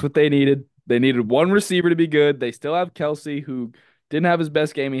 That's what they needed. They needed one receiver to be good. They still have Kelsey, who didn't have his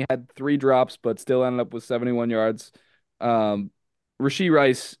best game. He had 3 drops, but still ended up with 71 yards. Um, Rasheed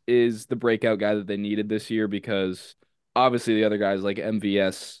Rice is the breakout guy that they needed this year because obviously the other guys like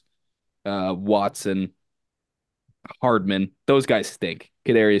MVS, Watson, Hardman, those guys stink.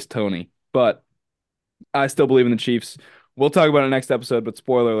 Kadarius Toney, but I still believe in the Chiefs. We'll talk about it next episode, but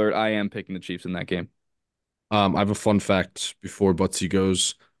spoiler alert, I am picking the Chiefs in that game. I have a fun fact before Butsy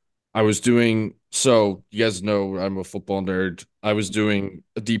goes. I was doing so you guys know I'm a football nerd. I was doing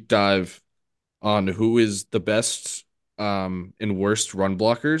a deep dive on who is the best and worst run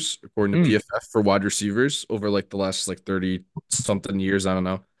blockers according to Mm. PFF for wide receivers over like the last like 30 something years, I don't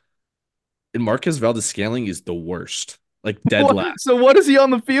know. And Marquez Valdez-Scantling is the worst. Like dead last. So what is he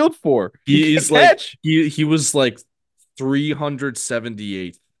on the field for? He can't He's like catch. he was like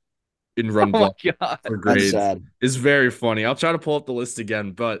 378th in run Oh my block God. for That's grades. sad. It's very funny. I'll try to pull up the list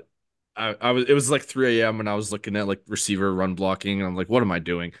again, but I was it was like 3 a.m. and I was looking at like receiver run blocking and I'm like, what am I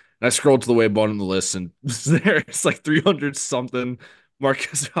doing? And I scrolled to the way bottom of the list and it's there. It's like 300 something.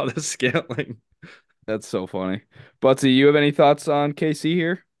 Marcus Valdez Scantling. That's so funny. Butsy, you have any thoughts on KC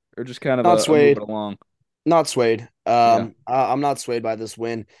here? Or just kind of Not a move it swayed. along? Not swayed. Yeah. I'm not swayed by this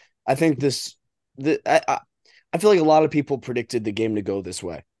win. I think I feel like a lot of people predicted the game to go this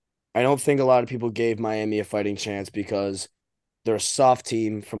way. I don't think a lot of people gave Miami a fighting chance because they're a soft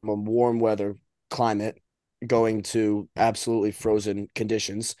team from a warm weather climate going to absolutely frozen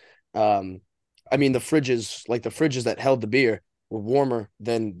conditions. I mean, the fridges that held the beer, were warmer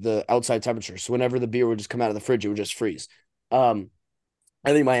than the outside temperature. So whenever the beer would just come out of the fridge, it would just freeze. I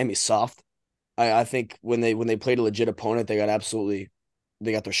think Miami's soft. I think when they played a legit opponent, they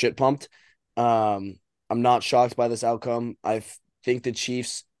got their shit pumped. I'm not shocked by this outcome. Think the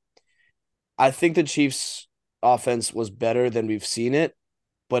Chiefs I think the Chiefs offense was better than we've seen it,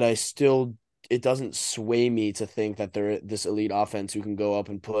 but it doesn't sway me to think that they're this elite offense who can go up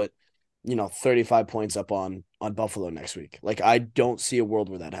and put, 35 points up on Buffalo next week. Like I don't see a world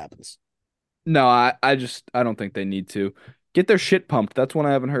where that happens. No, I don't think they need to. Get their shit pumped. That's one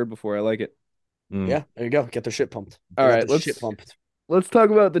I haven't heard before. I like it. Mm. Yeah, there you go. Get their shit pumped. All They got right, their shit pumped. let's talk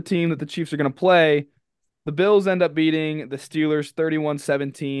about the team that the Chiefs are going to play. The Bills end up beating the Steelers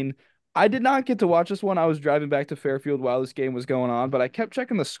 31-17. I did not get to watch this one. I was driving back to Fairfield while this game was going on, but I kept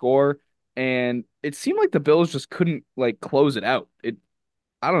checking the score and it seemed like the Bills just couldn't like close it out.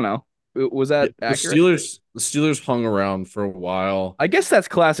 I don't know. Was Yeah, that accurate? The Steelers hung around for a while. I guess that's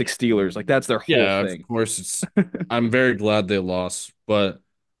classic Steelers. Like that's their whole Yeah, of thing. course I'm very glad they lost, but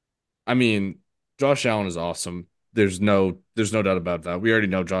I mean, Josh Allen is awesome. There's no doubt about that. We already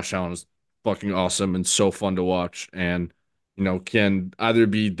know Josh Allen is fucking awesome and so fun to watch and can either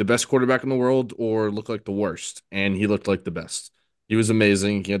be the best quarterback in the world or look like the worst. And he looked like the best. He was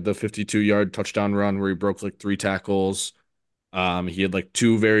amazing. He had the 52-yard touchdown run where he broke like 3 tackles. He had like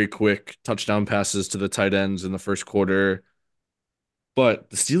 2 very quick touchdown passes to the tight ends in the first quarter. But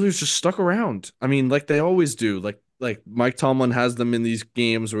the Steelers just stuck around. I mean, like they always do. Like Mike Tomlin has them in these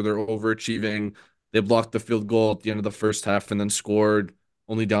games where they're overachieving. They blocked the field goal at the end of the first half and then scored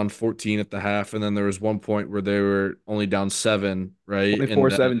only down 14 at the half. And then there was one point where they were only down 7, right?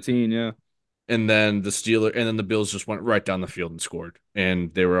 24-17, yeah. And then the Bills just went right down the field and scored.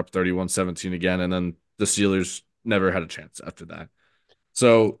 And they were up 31-17 again. And then the Steelers never had a chance after that.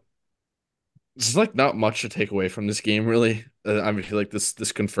 So there's like not much to take away from this game, really. I feel like this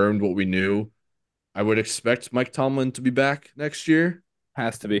confirmed what we knew. I would expect Mike Tomlin to be back next year.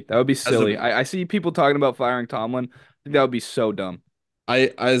 Has to be. That would be As a silly. I see people talking about firing Tomlin. I think that would be so dumb.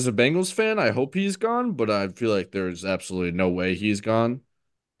 I as a Bengals fan, I hope he's gone, but I feel like there's absolutely no way he's gone.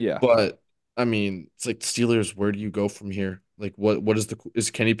 Yeah. But I mean, it's like Steelers, where do you go from here? Like what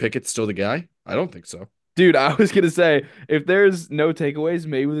is Kenny Pickett still the guy? I don't think so. Dude, I was gonna say if there's no takeaways,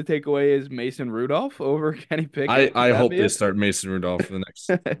 maybe the takeaway is Mason Rudolph over Kenny Pickett. Could I that hope be they it? start Mason Rudolph for the next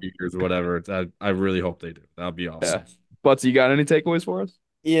 2 years or whatever. I really hope they do. That would be Yeah. awesome. Butts, you got any takeaways for us?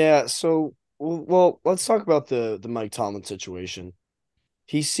 Yeah, so let's talk about the Mike Tomlin situation.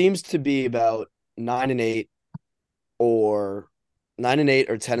 He seems to be about 9-8 or 9-8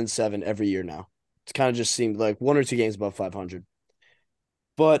 or 10-7 every year now. It's kind of just seemed like one or two games above 500.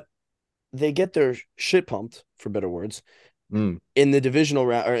 But they get their shit pumped, for better words, Mm. in the divisional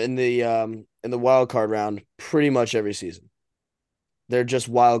round or in the wild card round pretty much every season. They're just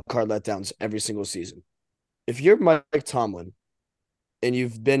wild card letdowns every single season. If you're Mike Tomlin and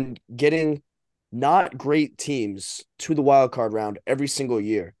you've been getting not great teams to the wild card round every single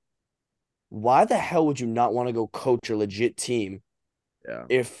year, why the hell would you not want to go coach a legit team Yeah.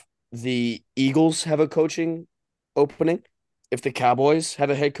 if the Eagles have a coaching opening, if the Cowboys have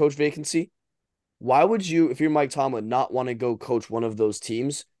a head coach vacancy? Why would you, if you're Mike Tomlin, not want to go coach one of those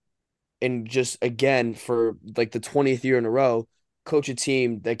teams and just again for like the 20th year in a row, coach a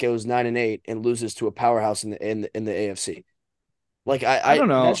team that goes 9-8 and loses to a powerhouse in the AFC? Like I don't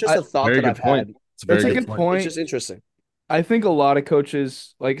that's know. just a thought Very that good I've point. had. It's a That's very a good good point. It's point. just interesting. I think a lot of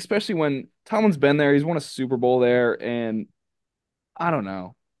coaches, like especially when Tomlin's been there, he's won a Super Bowl there, and I don't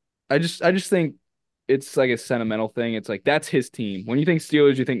know. I just think it's like a sentimental thing. It's like that's his team. When you think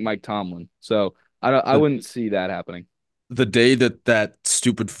Steelers, you think Mike Tomlin. So I The wouldn't see that happening. the day that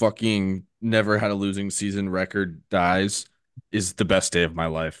stupid fucking never had a losing season record dies is the best day of my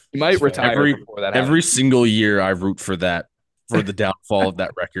life. He might retire Every before that every happens. single year I root for that for the downfall of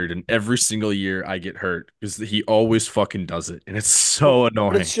that record, and every single year I get hurt because he always fucking does it, and it's so But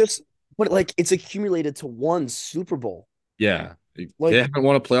annoying. like it's accumulated to one Super Bowl. Yeah, they Like haven't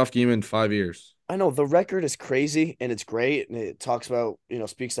won a playoff game in 5 years. I know the record is crazy and it's great and it talks about,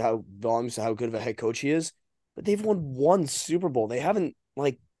 speaks to how volumes to how good of a head coach he is, but they've won one Super Bowl. They haven't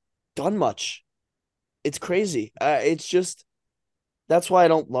like done much. It's crazy. It's just that's why I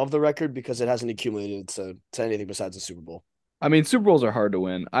don't love the record because it hasn't accumulated to anything besides a Super Bowl. I mean, Super Bowls are hard to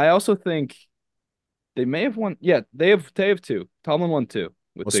win. I also think they may have won. Yeah, they have two. Tomlin won two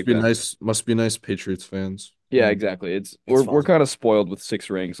with Must Big be Ben. nice. Must be nice, Patriots fans. Yeah, exactly. It's It's we're fun. kind of spoiled with 6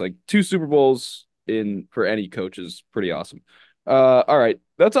 rings. Like two Super Bowls in for any coach is pretty awesome. All right,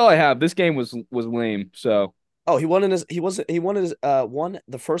 that's all I have. This game was lame. So, Oh, he won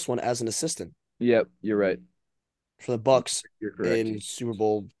the first one as an assistant. yep, you're right. for the Bucks You're correct. in Super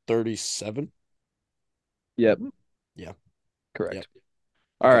Bowl 37. Yep, Yeah. correct. Yep.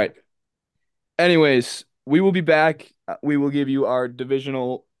 All Okay. right. Anyways, we will be back. We will give you our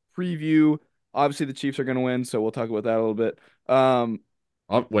divisional preview. Obviously, the Chiefs are going to win, so we'll talk about that a little bit.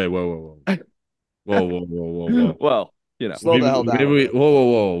 Wait, whoa, whoa, whoa, whoa, whoa. Well, you know. Slow the hell down Maybe a we, bit.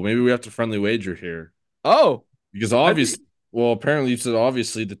 whoa. Maybe we have to friendly wager here Oh, because I think obviously, well, apparently you said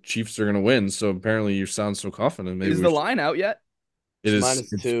obviously the Chiefs are gonna win, so apparently you sound so confident. Maybe is we the should. line out yet? It It's is.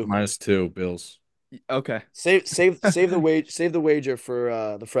 minus It's two. -2 Bills. Okay. Save the wager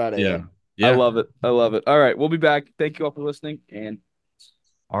for the Friday, eh? Yeah, I yeah. love it. I love it. All right, we'll be back. Thank you all for listening, and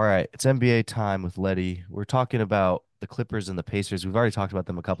All right, it's NBA time with Letty. We're talking about the Clippers and the Pacers. We've already talked about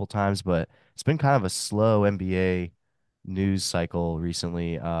them a couple times, but it's been kind of a slow NBA news cycle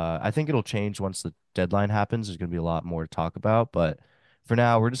recently. I think it'll change once the deadline happens. There's going to be a lot more to talk about, but for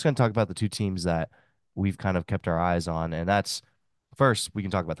now, we're just going to talk about the two teams that we've kind of kept our eyes on, and that's first we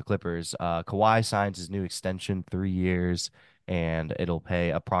can talk about the Clippers. Kawhi signs his new extension, 3 years, and it'll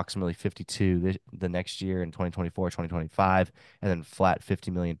pay approximately 52 the next year in 2024, 2025, and then flat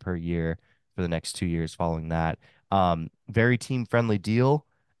 50 million per year for the next 2 years following that. Very team friendly deal,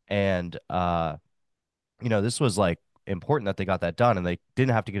 and this was like important that they got that done, and they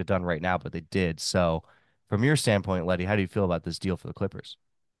didn't have to get it done right now, but they did. So, from your standpoint, Letty, how do you feel about this deal for the Clippers?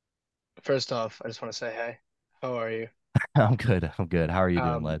 First off, I just want to say, hey, how are you? I'm good. I'm good. How are you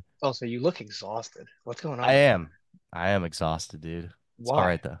doing, Led? Also, you look exhausted. What's going I on? am. I am exhausted, dude. It's all Why?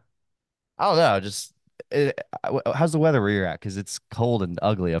 right though. I don't know. Just how's the weather where you're at? Because it's cold and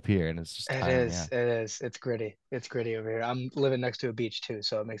ugly up here, and it's just It tiring me is. out. It is. It's gritty. It's gritty over here. I'm living next to a beach too,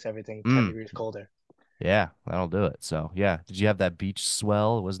 so it makes everything 10 Mm, degrees colder. yeah, that'll do it. So yeah, did you have that beach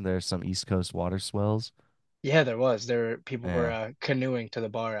swell? Wasn't there some East Coast water swells? Yeah, there was. People were Yeah, canoeing to the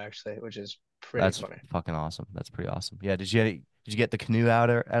bar actually, which is pretty that's funny. fucking awesome. That's pretty awesome. Yeah, did you get the canoe out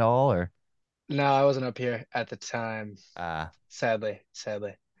at all or? No, I wasn't up here at the time, Ah, sadly.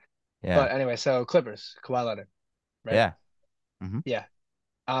 yeah, But anyway, so Clippers, Kawhi Leonard, right? yeah. Mm-hmm. Yeah.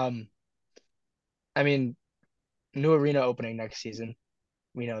 Um, I mean, new arena opening next season.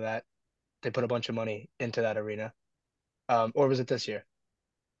 We know that. They put a bunch of money into that arena. Or was it this year?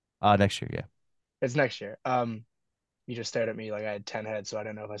 Next year, yeah. It's next year. You just stared at me like I had 10 heads, so I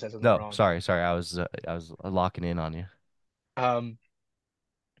don't know if I said something No, wrong. sorry. I was locking in on you. Um,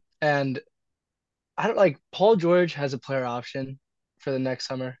 and I don't like Paul George has a player option for the next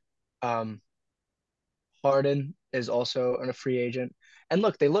summer. Um, Harden is also a free agent. And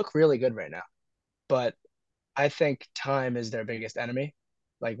look, they look really good right now, but I think time is their biggest enemy.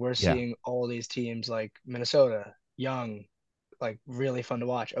 Like we're Yeah, seeing all these teams like Minnesota, young, like really fun to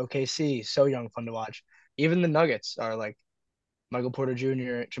watch. OKC, so young, fun to watch. Even the Nuggets are like Michael Porter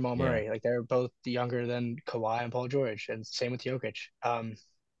Jr., Jamal yeah, Murray, like they're both younger than Kawhi and Paul George, and same with Jokic.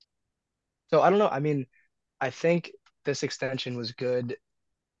 So I don't know. I mean, I think this extension was good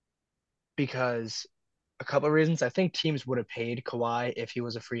because a couple of reasons. I think teams would have paid Kawhi if he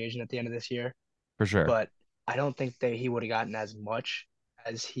was a free agent at the end of this year, for sure. but I don't think that he would have gotten as much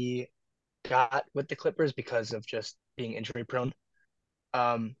as he got with the Clippers because of just being injury prone.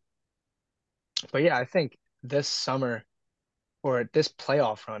 Um, but yeah, I think this summer or this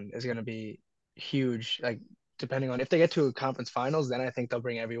playoff run is going to be huge. Like, depending on if they get to a conference finals, then I think they'll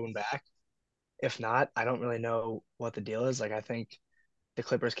bring everyone back. If not, I don't really know what the deal is. Like, I think the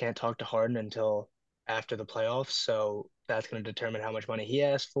Clippers can't talk to Harden until after the playoffs. So that's going to determine how much money he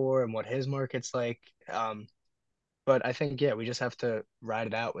asks for and what his market's like. But I think, yeah, we just have to ride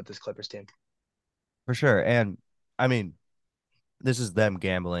it out with this Clippers team. For sure. And I mean, this is them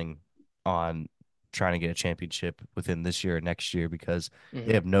gambling on trying to get a championship within this year or next year because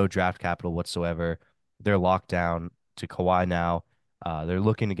they Hmm. have no draft capital whatsoever. They're locked down to Kawhi now. They're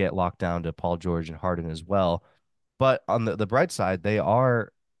looking to get locked down to Paul George and Harden as well. But on the bright side, they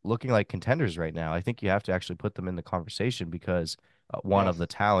are looking like contenders right now. I think you have to actually put them in the conversation because one Oh, of the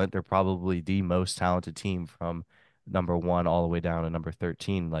talent, they're probably the most talented team from number one all the way down to number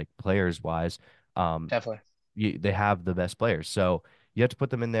 13, like players wise. Um, definitely. they have the best players. So you have to put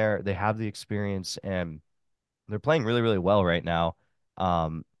them in there. They have the experience and they're playing really, really well right now.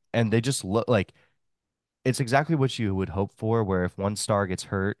 And they just look like it's exactly what you would hope for, where if one star gets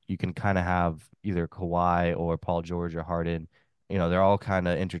hurt, you can kind of have either Kawhi or Paul George or Harden. They're all kind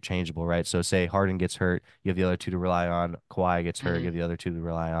of interchangeable, right? So say Harden gets hurt, you have the other two to rely on. Kawhi gets hurt, you Hmm. have the other two to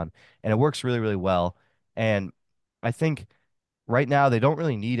rely on. And it works really, really well. And I think right now they don't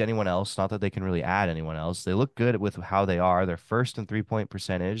really need anyone else. Not that they can really add anyone else. They look good with how they are. They're first in 3-point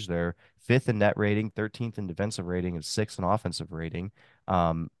percentage. They're fifth in net rating, 13th in defensive rating, and sixth in offensive rating.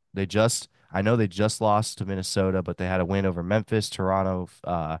 They just I know they just lost to Minnesota, but they had a win over Memphis, Toronto,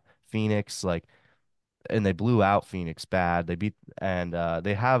 Phoenix, like, and they blew out Phoenix bad. They beat and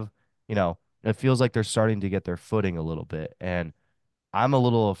they have, you know, it feels like they're starting to get their footing a little bit. And I'm a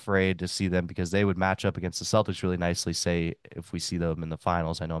little afraid to see them because they would match up against the Celtics really nicely, say if we see them in the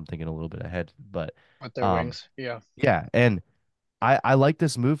finals. I know I'm thinking a little bit ahead, but with their um wings. Yeah. yeah, and I like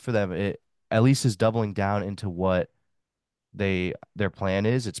this move for them. It at least is doubling down into what their plan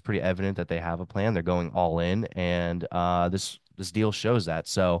is. It's pretty evident that they have a plan. They're going all in, and this deal shows that.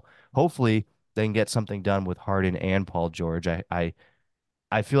 So hopefully they can get something done with Harden and Paul George.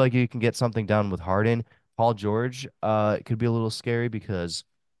 I feel like you can get something done with Harden. Paul George, it could be a little scary because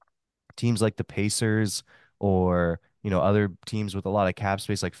teams like the Pacers or other teams with a lot of cap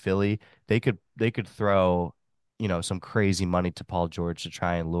space like Philly, they could throw some crazy money to Paul George to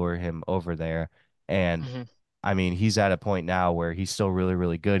try and lure him over there. And Hmm. I mean, he's at a point now where he's still really,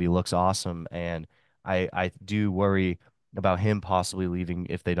 really good. He looks awesome, and I do worry about him possibly leaving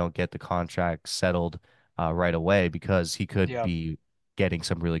if they don't get the contract settled right away because he could Yeah. be getting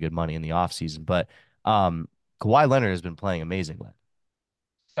some really good money in the offseason. But um, Kawhi Leonard has been playing amazingly.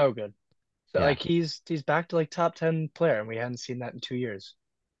 So good. So Yeah. like he's back to like top 10 player, and we hadn't seen that in 2 years.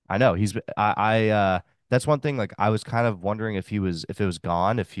 I know that's one thing like I was kind of wondering if it was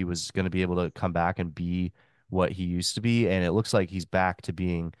gone, if he was going to be able to come back and be what he used to be, and it looks like he's back to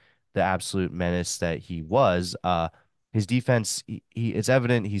being the absolute menace that he was. His defense, it's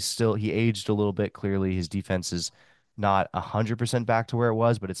evident he aged a little bit clearly. His defense is not 100% back to where it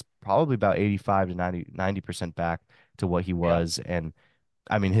was, but it's probably about 85 to 90% back to what he Yeah. was. And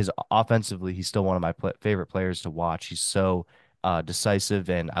I mean, his offensively, he's still one of my favorite players to watch. He's so decisive,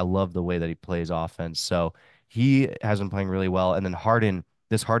 and I love the way that he plays offense. So he has been playing really well. And then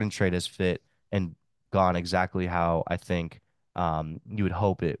this Harden trade has fit and gone exactly how I think you would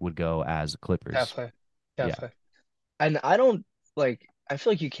hope it would go as the Clippers. Definitely. Yeah, Definitely. And I don't like I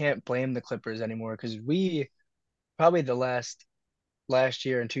feel like you can't blame the Clippers anymore because we probably the last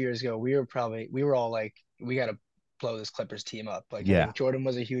year and 2 years ago, we were all like, we gotta blow this Clippers team up. Like I yeah. think Jordan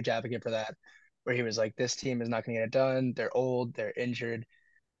was a huge advocate for that, where he was like, this team is not gonna get it done. They're old, they're injured.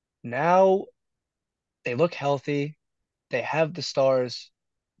 Now they look healthy. They have the stars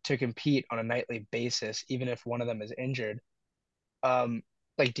to compete on a nightly basis, even if one of them is injured. Um,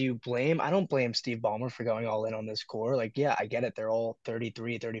 like, do you blame? I don't blame Steve Ballmer for going all in on this core. Like, yeah, I get it. They're all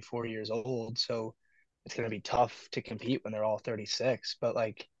 33, 34 years old, so it's going to be tough to compete when they're all 36. But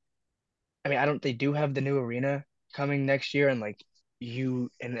like, I mean, I don't, they do have the new arena coming next year, and like you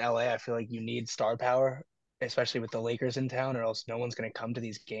in LA, I feel like you need star power, especially with the Lakers in town, or else no one's going to come to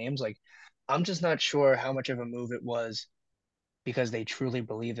these games. Like, I'm just not sure how much of a move it was because they truly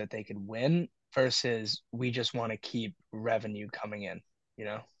believe that they could win versus we just want to keep revenue coming in, you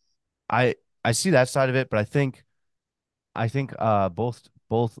know? I I see that side of it, but I think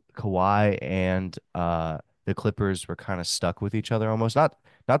both Kawhi and the Clippers were kind of stuck with each other almost. Not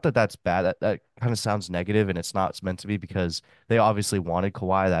that that's bad. That kind of sounds negative, and it's not meant to be because they obviously wanted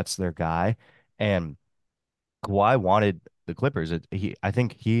Kawhi. That's their guy, and Kawhi wanted the Clippers. I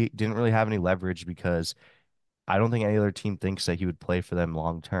think he didn't really have any leverage because I don't think any other team thinks that he would play for them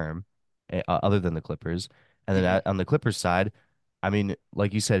long term, other than the Clippers. And then Hmm. on the Clippers side, I mean,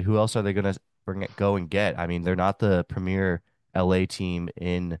 like you said, who else are they going to go and get? I mean, they're not the premier LA team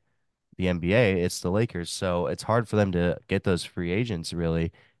in the NBA. It's the Lakers, so it's hard for them to get those free agents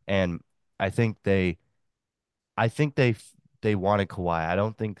really. And I think they I think they wanted Kawhi. I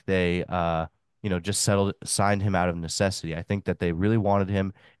don't think they just signed him out of necessity. I think that they really wanted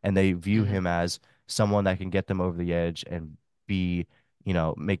him and they view Hmm. him as someone that can get them over the edge and be,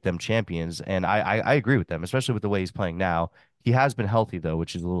 make them champions. And I agree with them, especially with the way he's playing now. He has been healthy though,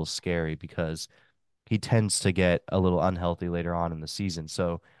 which is a little scary because he tends to get a little unhealthy later on in the season.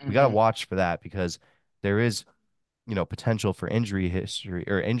 So we got to Hmm. watch for that because there is potential for injury history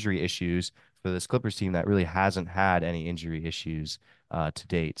or injury issues for this Clippers team that really hasn't had any injury issues to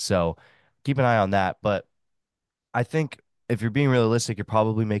date. So keep an eye on that. But I think if you're being realistic, you're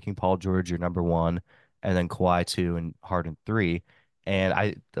probably making Paul George your number one, and then Kawhi two, and Harden three.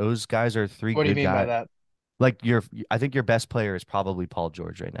 And those guys are three What do you good mean by guys. that? Like I think your best player is probably Paul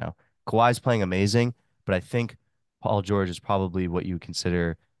George right now. Kawhi's playing amazing, but I think Paul George is probably what you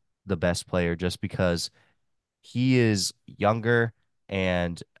consider the best player just because he is younger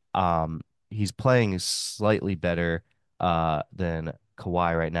and he's playing slightly better than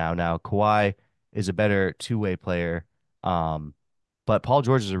Kawhi right now. Now Kawhi is a better two-way player, um, but Paul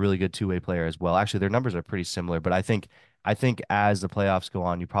George is a really good two-way player as well. Actually, their numbers are pretty similar, but I think as the playoffs go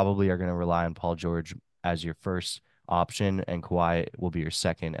on, you probably are going to rely on Paul George as your first option, and Kawhi will be your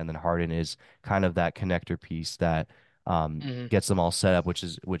second, and then Harden is kind of that connector piece that Hmm. gets them all set up, which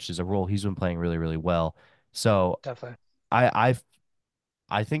is a role he's been playing really, really well. So Definitely. I I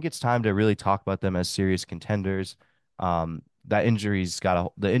I think it's time to really talk about them as serious contenders. The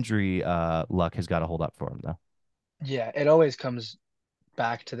injury luck has got to hold up for him though. Yeah, it always comes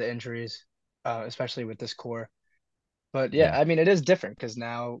back to the injuries, especially with this core. But yeah, Yeah. I mean, it is different because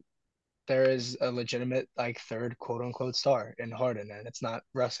now there is a legitimate like third quote unquote star in Harden, and it's not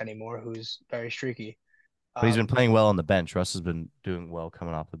Russ anymore, who's very streaky. But he's been Um, playing well on the bench. Russ has been doing well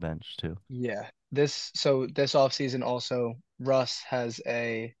coming off the bench too. yeah, this offseason also Russ has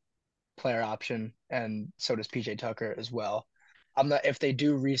a player option, and so does PJ Tucker as well. I'm not if they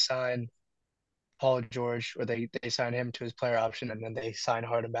do re-sign Paul George or they sign him to his player option and then they sign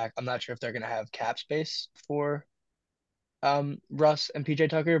Harden back. I'm not sure if they're gonna have cap space for Russ and PJ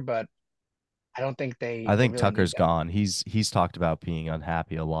Tucker, but I don't think I they think really need Tucker's that. gone. He's talked about being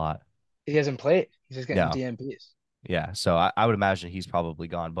unhappy a lot. He hasn't played. He's just getting Yeah. DMPs. Yeah. So I would imagine he's probably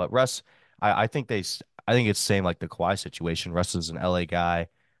gone. But Russ, I think I think it's the same like the Kawhi situation. Russ is an LA guy.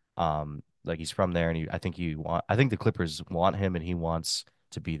 Like he's from there and I think the Clippers want him and he wants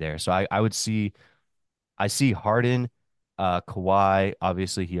to be there. So I see Harden, Kawhi,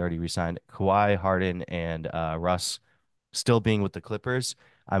 obviously he already resigned. Kawhi, Harden, and Russ still being with the Clippers.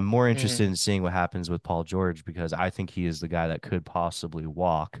 I'm more Hmm. interested in seeing what happens with Paul George because I think he is the guy that could possibly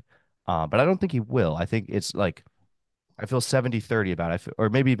walk. But I don't think he will. I think it's like I feel 70-30 about it. Or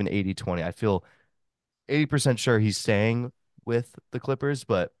maybe even 80-20. I feel 80% sure he's staying with the Clippers,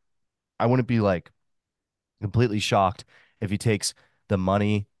 but I wouldn't be like completely shocked if he takes the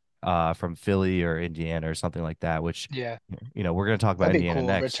money from Philly or Indiana or something like that, which Yeah, we're going to talk about that'd be Indiana cool.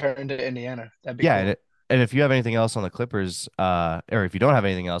 next. Return to Indiana. That'd be Yeah, cool. and if you have anything else on the Clippers, or if you don't have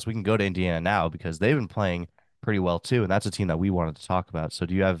anything else, we can go to Indiana now because they've been playing pretty well too, and that's a team that we wanted to talk about. So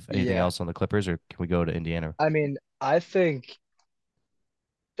do you have anything Yeah. else on the Clippers, or can we go to Indiana? I mean, I think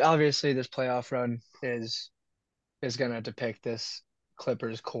obviously this playoff run is gonna depict this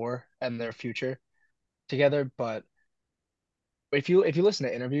Clippers core and their future together. But if you listen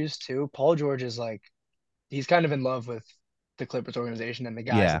to interviews too, Paul George is like he's kind of in love with the Clippers organization and the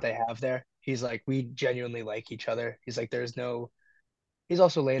guys Yeah, that they have there. He's like, we genuinely like each other. He's like, he's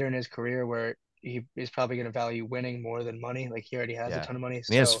also later in his career where he is probably going to value winning more than money. Like he already has a yeah. ton of money. And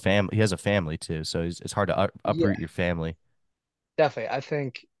he has So family. He has a family too, so it's hard to yeah, uproot your family. definitely.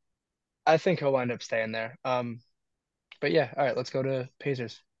 I think he'll wind up staying there. But yeah, all right, let's go to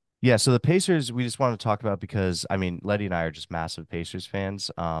Pacers. Yeah, so the Pacers we just want to talk about because I mean Letty and I are just massive Pacers fans.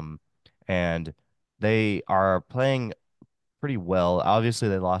 And they are playing pretty well. Obviously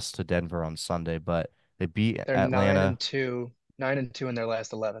they lost to Denver on Sunday, but they beat They're nine Atlanta. and two, 9-2 in their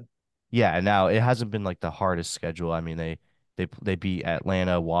last 11. Yeah, and now it hasn't been like the hardest schedule. I mean they beat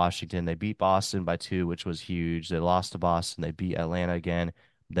Atlanta, Washington, they beat Boston by 2, which was huge. They lost to Boston, they beat Atlanta again,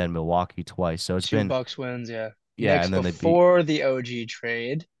 then Milwaukee twice. So it's Two been Bucks wins, yeah. yeah, Knicks and then they beat before the OG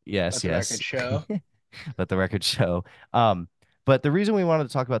trade. Let yes, the yes. record show. Let the record show. Um, but the reason we wanted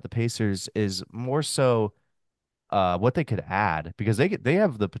to talk about the Pacers is more so what they could add because they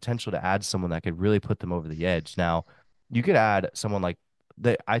have the potential to add someone that could really put them over the edge. Now, you could add someone like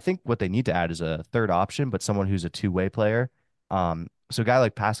I think what they need to add is a third option, but someone who's a two-way player. So a guy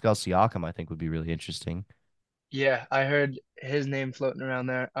like Pascal Siakam, I think would be really interesting. Yeah, I heard his name floating around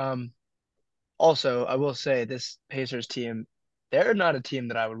there. Also, I will say this Pacers team, they're not a team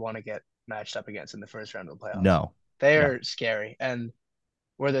that I would want to get matched up against in the first round of the playoffs. No, no, They're scary. And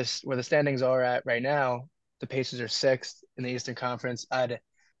where the standings are at right now, the Pacers are sixth in the Eastern Conference. I'd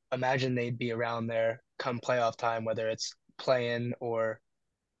imagine they'd be around there come playoff time, whether it's playing or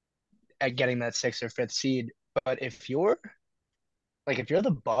at getting that sixth or fifth seed. But if you're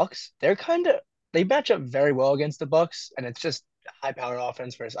the Bucks, they match up very well against the Bucks, and it's just high power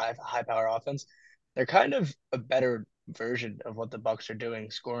offense versus high power offense. They're kind of a better version of what the Bucks are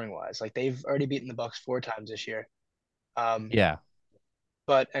doing scoring wise. Like they've already beaten the Bucks 4 times this year. Um, yeah.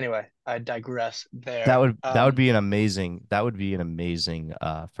 but anyway, I digress there. That would be an amazing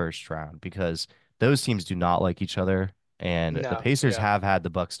first round because those teams do not like each other and the No, Pacers yeah, have had the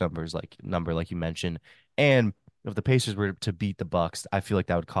Bucks number like you mentioned. And if the Pacers were to beat the Bucks, I feel like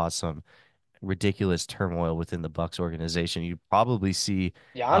that would cause some ridiculous turmoil within the Bucks organization. You'd probably see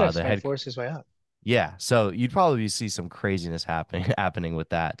Giannis the might head force his way out. yeah, so you'd probably see some craziness happening with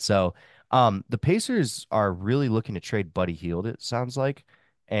that. So the Pacers are really looking to trade Buddy Hield, it sounds like.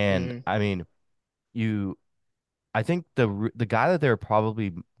 And Hmm. I mean, you I think the guy that they're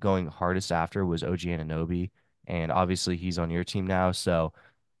probably going hardest after was OG Anunoby, and obviously he's on your team now, so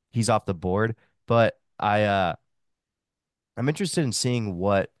he's off the board. But I'm interested in seeing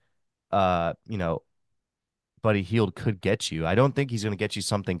what you know, Buddy Hield could get you. I don't think he's going to get you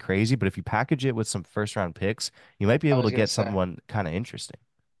something crazy, but if you package it with some first round picks, you might be I able was to gonna get say, someone kind of interesting.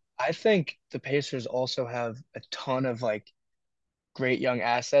 I think the Pacers also have a ton of like great young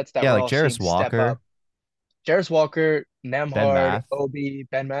assets that Yeah, we're like all Jarris seeing step up. Walker, Jarris Walker, Ben Nemhard, Math. Obi,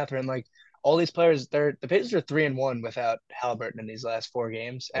 Ben Mathurin, like all these players, the Pacers are 3-1 without Halliburton in these last 4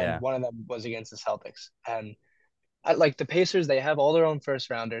 games, and Yeah. one of them was against the Celtics. And like the Pacers, they have all their own first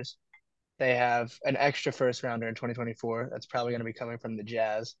rounders. They have an extra first rounder in 2024 that's probably going to be coming from the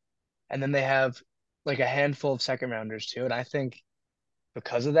Jazz. And then they have like a handful of second rounders too. And I think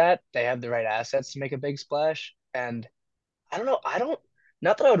because of that, they have the right assets to make a big splash. And I don't know.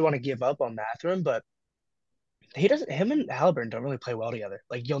 Not that I would want to give up on Mathurin, but him and Halliburton don't really play well together.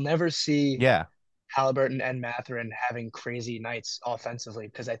 Like you'll never see Yeah. Halliburton and Mathurin having crazy nights offensively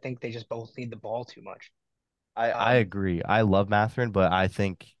because I think they just both need the ball too much. I Um, agree. I love Mathurin, but I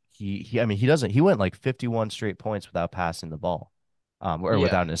think I mean he doesn't he went like 51 straight points without passing the ball. Or yeah,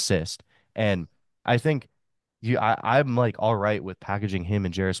 without an assist. And I think I'm like all right with packaging him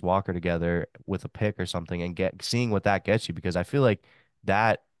and Jarris Walker together with a pick or something and get seeing what that gets you because I feel like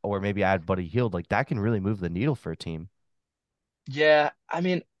that or maybe add Buddy Hield, like that can really move the needle for a team. yeah. I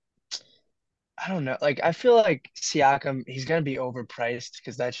mean, I don't know. Like I feel like Siakam, he's gonna be overpriced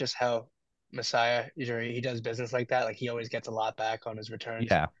because that's just how Messiah usually he does business like that. Like he always gets a lot back on his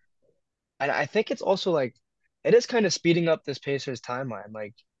returns. Yeah. And I think it's also like it is kind of speeding up this Pacers timeline.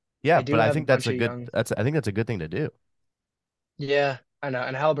 Like Yeah, they but do I have a think that's bunch a of good young. I think that's a good thing to do. Yeah, I know.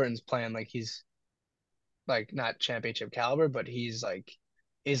 And Halliburton's playing like he's like not championship caliber, but he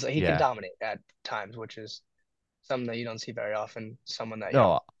can Yeah. dominate at times, which is something that you don't see very often. Someone that young.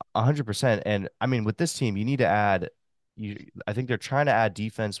 No, 100%. And I mean, with this team, you need to add I think they're trying to add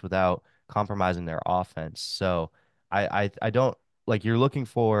defense without compromising their offense. So I don't like you're looking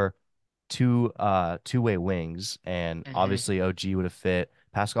for two-way wings, and Hmm. obviously OG would have fit.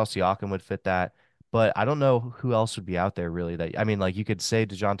 Pascal Siakam would fit that. But I don't know who else would be out there really that I mean, like you could say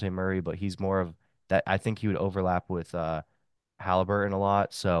DeJounte Murray, but he's more of that I think he would overlap with Halliburton a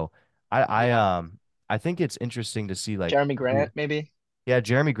lot. So I I Yeah, um I think it's interesting to see like Jeremy Grant who maybe. yeah,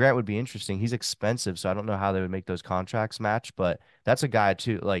 Jeremy Grant would be interesting. He's expensive, so I don't know how they would make those contracts match, but that's a guy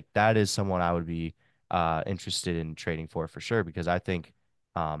too. Like that is someone I would be interested in trading for sure because I think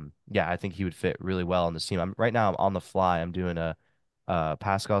yeah, I think he would fit really well on this team. I'm on the fly. I'm doing a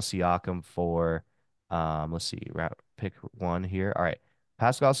Pascal Siakam for let's see, pick one here. All right.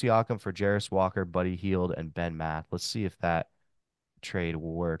 Pascal Siakam for Jarris Walker, Buddy Hield, and Ben Math. Let's see if that trade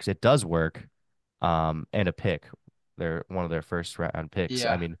works. It does work. And a pick. They're one of their first round picks.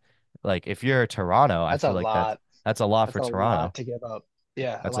 I Yeah, mean, like if you're Toronto, I that's a feel like lot. that's a lot That's for a Toronto. lot to give up.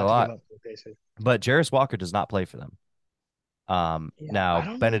 Yeah, a That's a lot to give lot. up to the Pacers. But Jarris Walker does not play for them. Yeah, I Now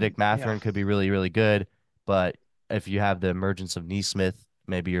don't know. Benedict Yeah, Mathurin could be really, really good, but if you have the emergence of Neesmith,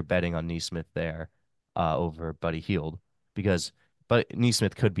 maybe you're betting on Neesmith there, over Buddy Hield because but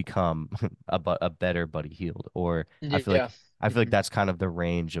Neesmith could become a better Buddy Hield, or yeah. I feel like Hmm. that's kind of the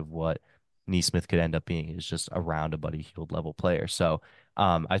range of what Neesmith could end up being is just around a Buddy Hield level player. So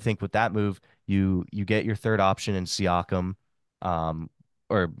I think with that move, you get your third option in Siakam. Um,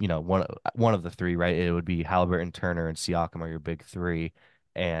 or one of the three, right? It would be Halliburton, Turner, and Siakam are your big three,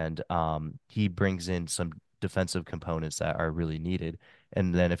 and he brings in some defensive components that are really needed.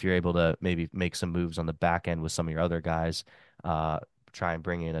 And then if you're able to maybe make some moves on the back end with some of your other guys, uh, try and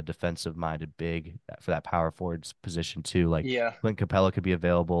bring in a defensive-minded big for that power forwards position too. Like Yeah. Clint Capella could be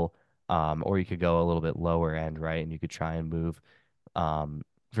available, or you could go a little bit lower end, right? And you could try and move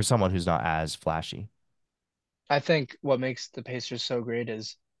for someone who's not as flashy. I think what makes the Pacers so great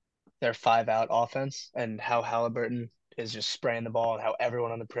is their 5-out offense and how Halliburton is just spraying the ball and how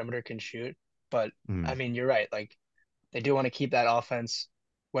everyone on the perimeter can shoot. But I Mm, mean, you're right. Like they do want to keep that offense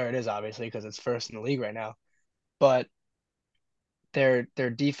where it is, obviously, because it's first in the league right now. But their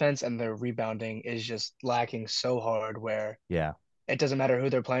defense and their rebounding is just lacking so hard where yeah. it doesn't matter who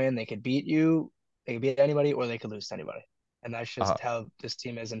they're playing, they could beat you, they could beat anybody, or they could lose to anybody. And that's Uh, just how this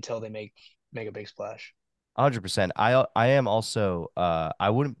team is until they make a big splash. 100%. I am also I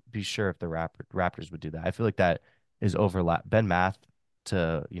wouldn't be sure if the Raptors would do that. I feel like that is overlap. Ben Math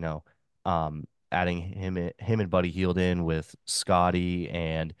to, adding him and Buddy Hield in with Scotty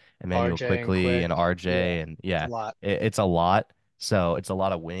and Emmanuel RJ and Quickly and Quick, yeah, RJ and it's a yeah, lot. it's a lot. So it's a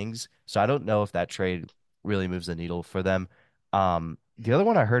lot of wings. So I don't know if that trade really moves the needle for them. The other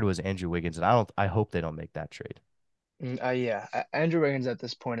one I heard was Andrew Wiggins, and I hope they don't make that trade. Yeah, Andrew Wiggins at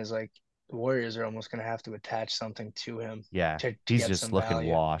this point is like the Warriors are almost gonna have to attach something to him Yeah, to he's get just some looking value.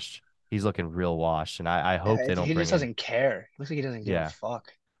 washed. he's looking real washed, and I hope they don't He bring just in. doesn't care. He looks like he doesn't give a Yeah,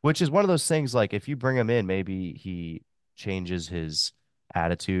 fuck. which is one of those things. Like if you bring him in, maybe he changes his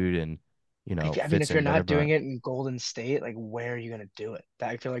attitude and I mean, fits if you're in better. not doing But it in Golden State, like where are you gonna do it?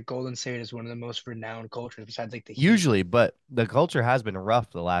 I feel like Golden State is one of the most renowned cultures besides like the Heat. usually, but the culture has been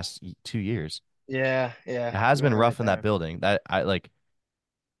rough the last 2 years. Yeah, It yeah, has you been are right rough in that there. building. That I like.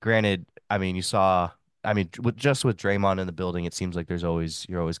 Granted, I mean, you saw. I mean, with Draymond in the building, it seems like you're always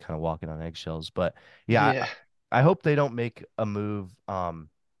kind of walking on eggshells. But yeah, Yeah, I hope they don't make a move.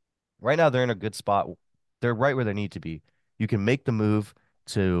 Right now they're in a good spot. They're right where they need to be. You can make the move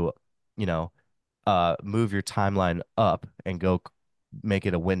to, you know, move your timeline up and make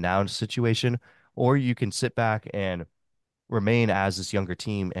it a win now situation, or you can sit back and remain as this younger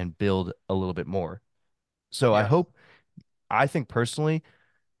team and build a little bit more. So yeah, I think personally,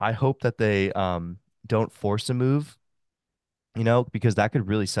 I hope that they don't force a move, because that could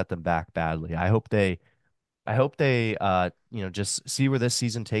really set them back badly. I hope they just see where this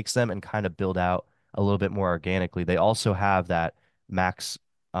season takes them and kind of build out a little bit more organically. They also have that max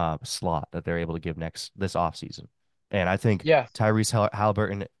slot that they're able to give this offseason. And I think yeah. Tyrese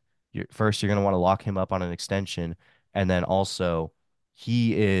Halliburton, first you're going to want to lock him up on an extension, and then also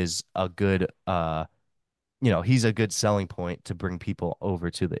he is a he's a good selling point to bring people over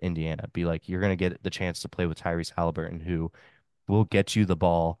to the Indiana. Be like, you're going to get the chance to play with Tyrese Halliburton, who will get you the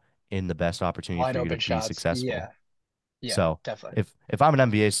ball in the best opportunity Wide for you to open be shots. successful. Yeah, yeah, So definitely. if I'm an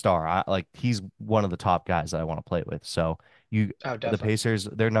NBA star, he's one of the top guys that I want to play with. So Oh, the definitely. Pacers,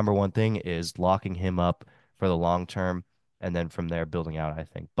 their number one thing is locking him up for the long term, and then from there building out, I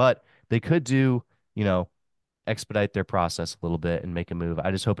think. But they could you know, expedite their process a little bit and make a move.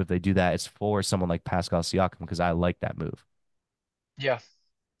 I just hope if they do that, it's for someone like Pascal Siakam because I like that move. Yeah,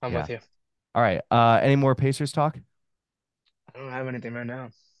 I'm Yeah. with you. All right. Any more Pacers talk? I don't have anything right now.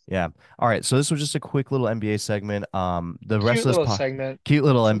 Yeah. All right. So this was just a quick little NBA segment. The rest Cute of this little segment. cute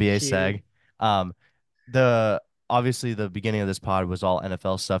little So NBA cute. seg. Um, the obviously the beginning of this pod was all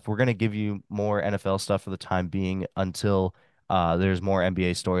NFL stuff. We're gonna give you more NFL stuff for the time being until there's more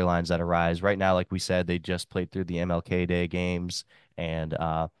NBA storylines that arise. Right now, like we said, they just played through the MLK Day games and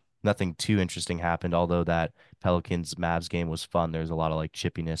nothing too interesting happened, although that Pelicans Mavs game was fun. There's a lot of like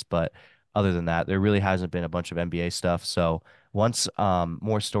chippiness, but other than that, there really hasn't been a bunch of NBA stuff. So once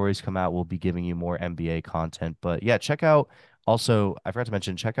more stories come out, we'll be giving you more NBA content. But yeah, check out also, I forgot to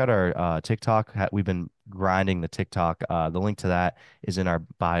mention, check out our TikTok. We've been grinding the TikTok. The link to that is in our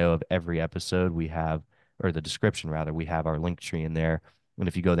bio of every episode. We have, or the description rather, we have our link tree in there. And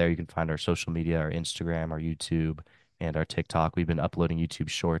if you go there, you can find our social media, our Instagram, our YouTube, and our TikTok. We've been uploading YouTube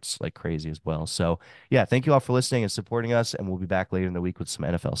shorts like crazy as well. So yeah, thank you all for listening and supporting us. And we'll be back later in the week with some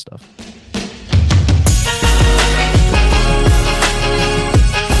NFL stuff.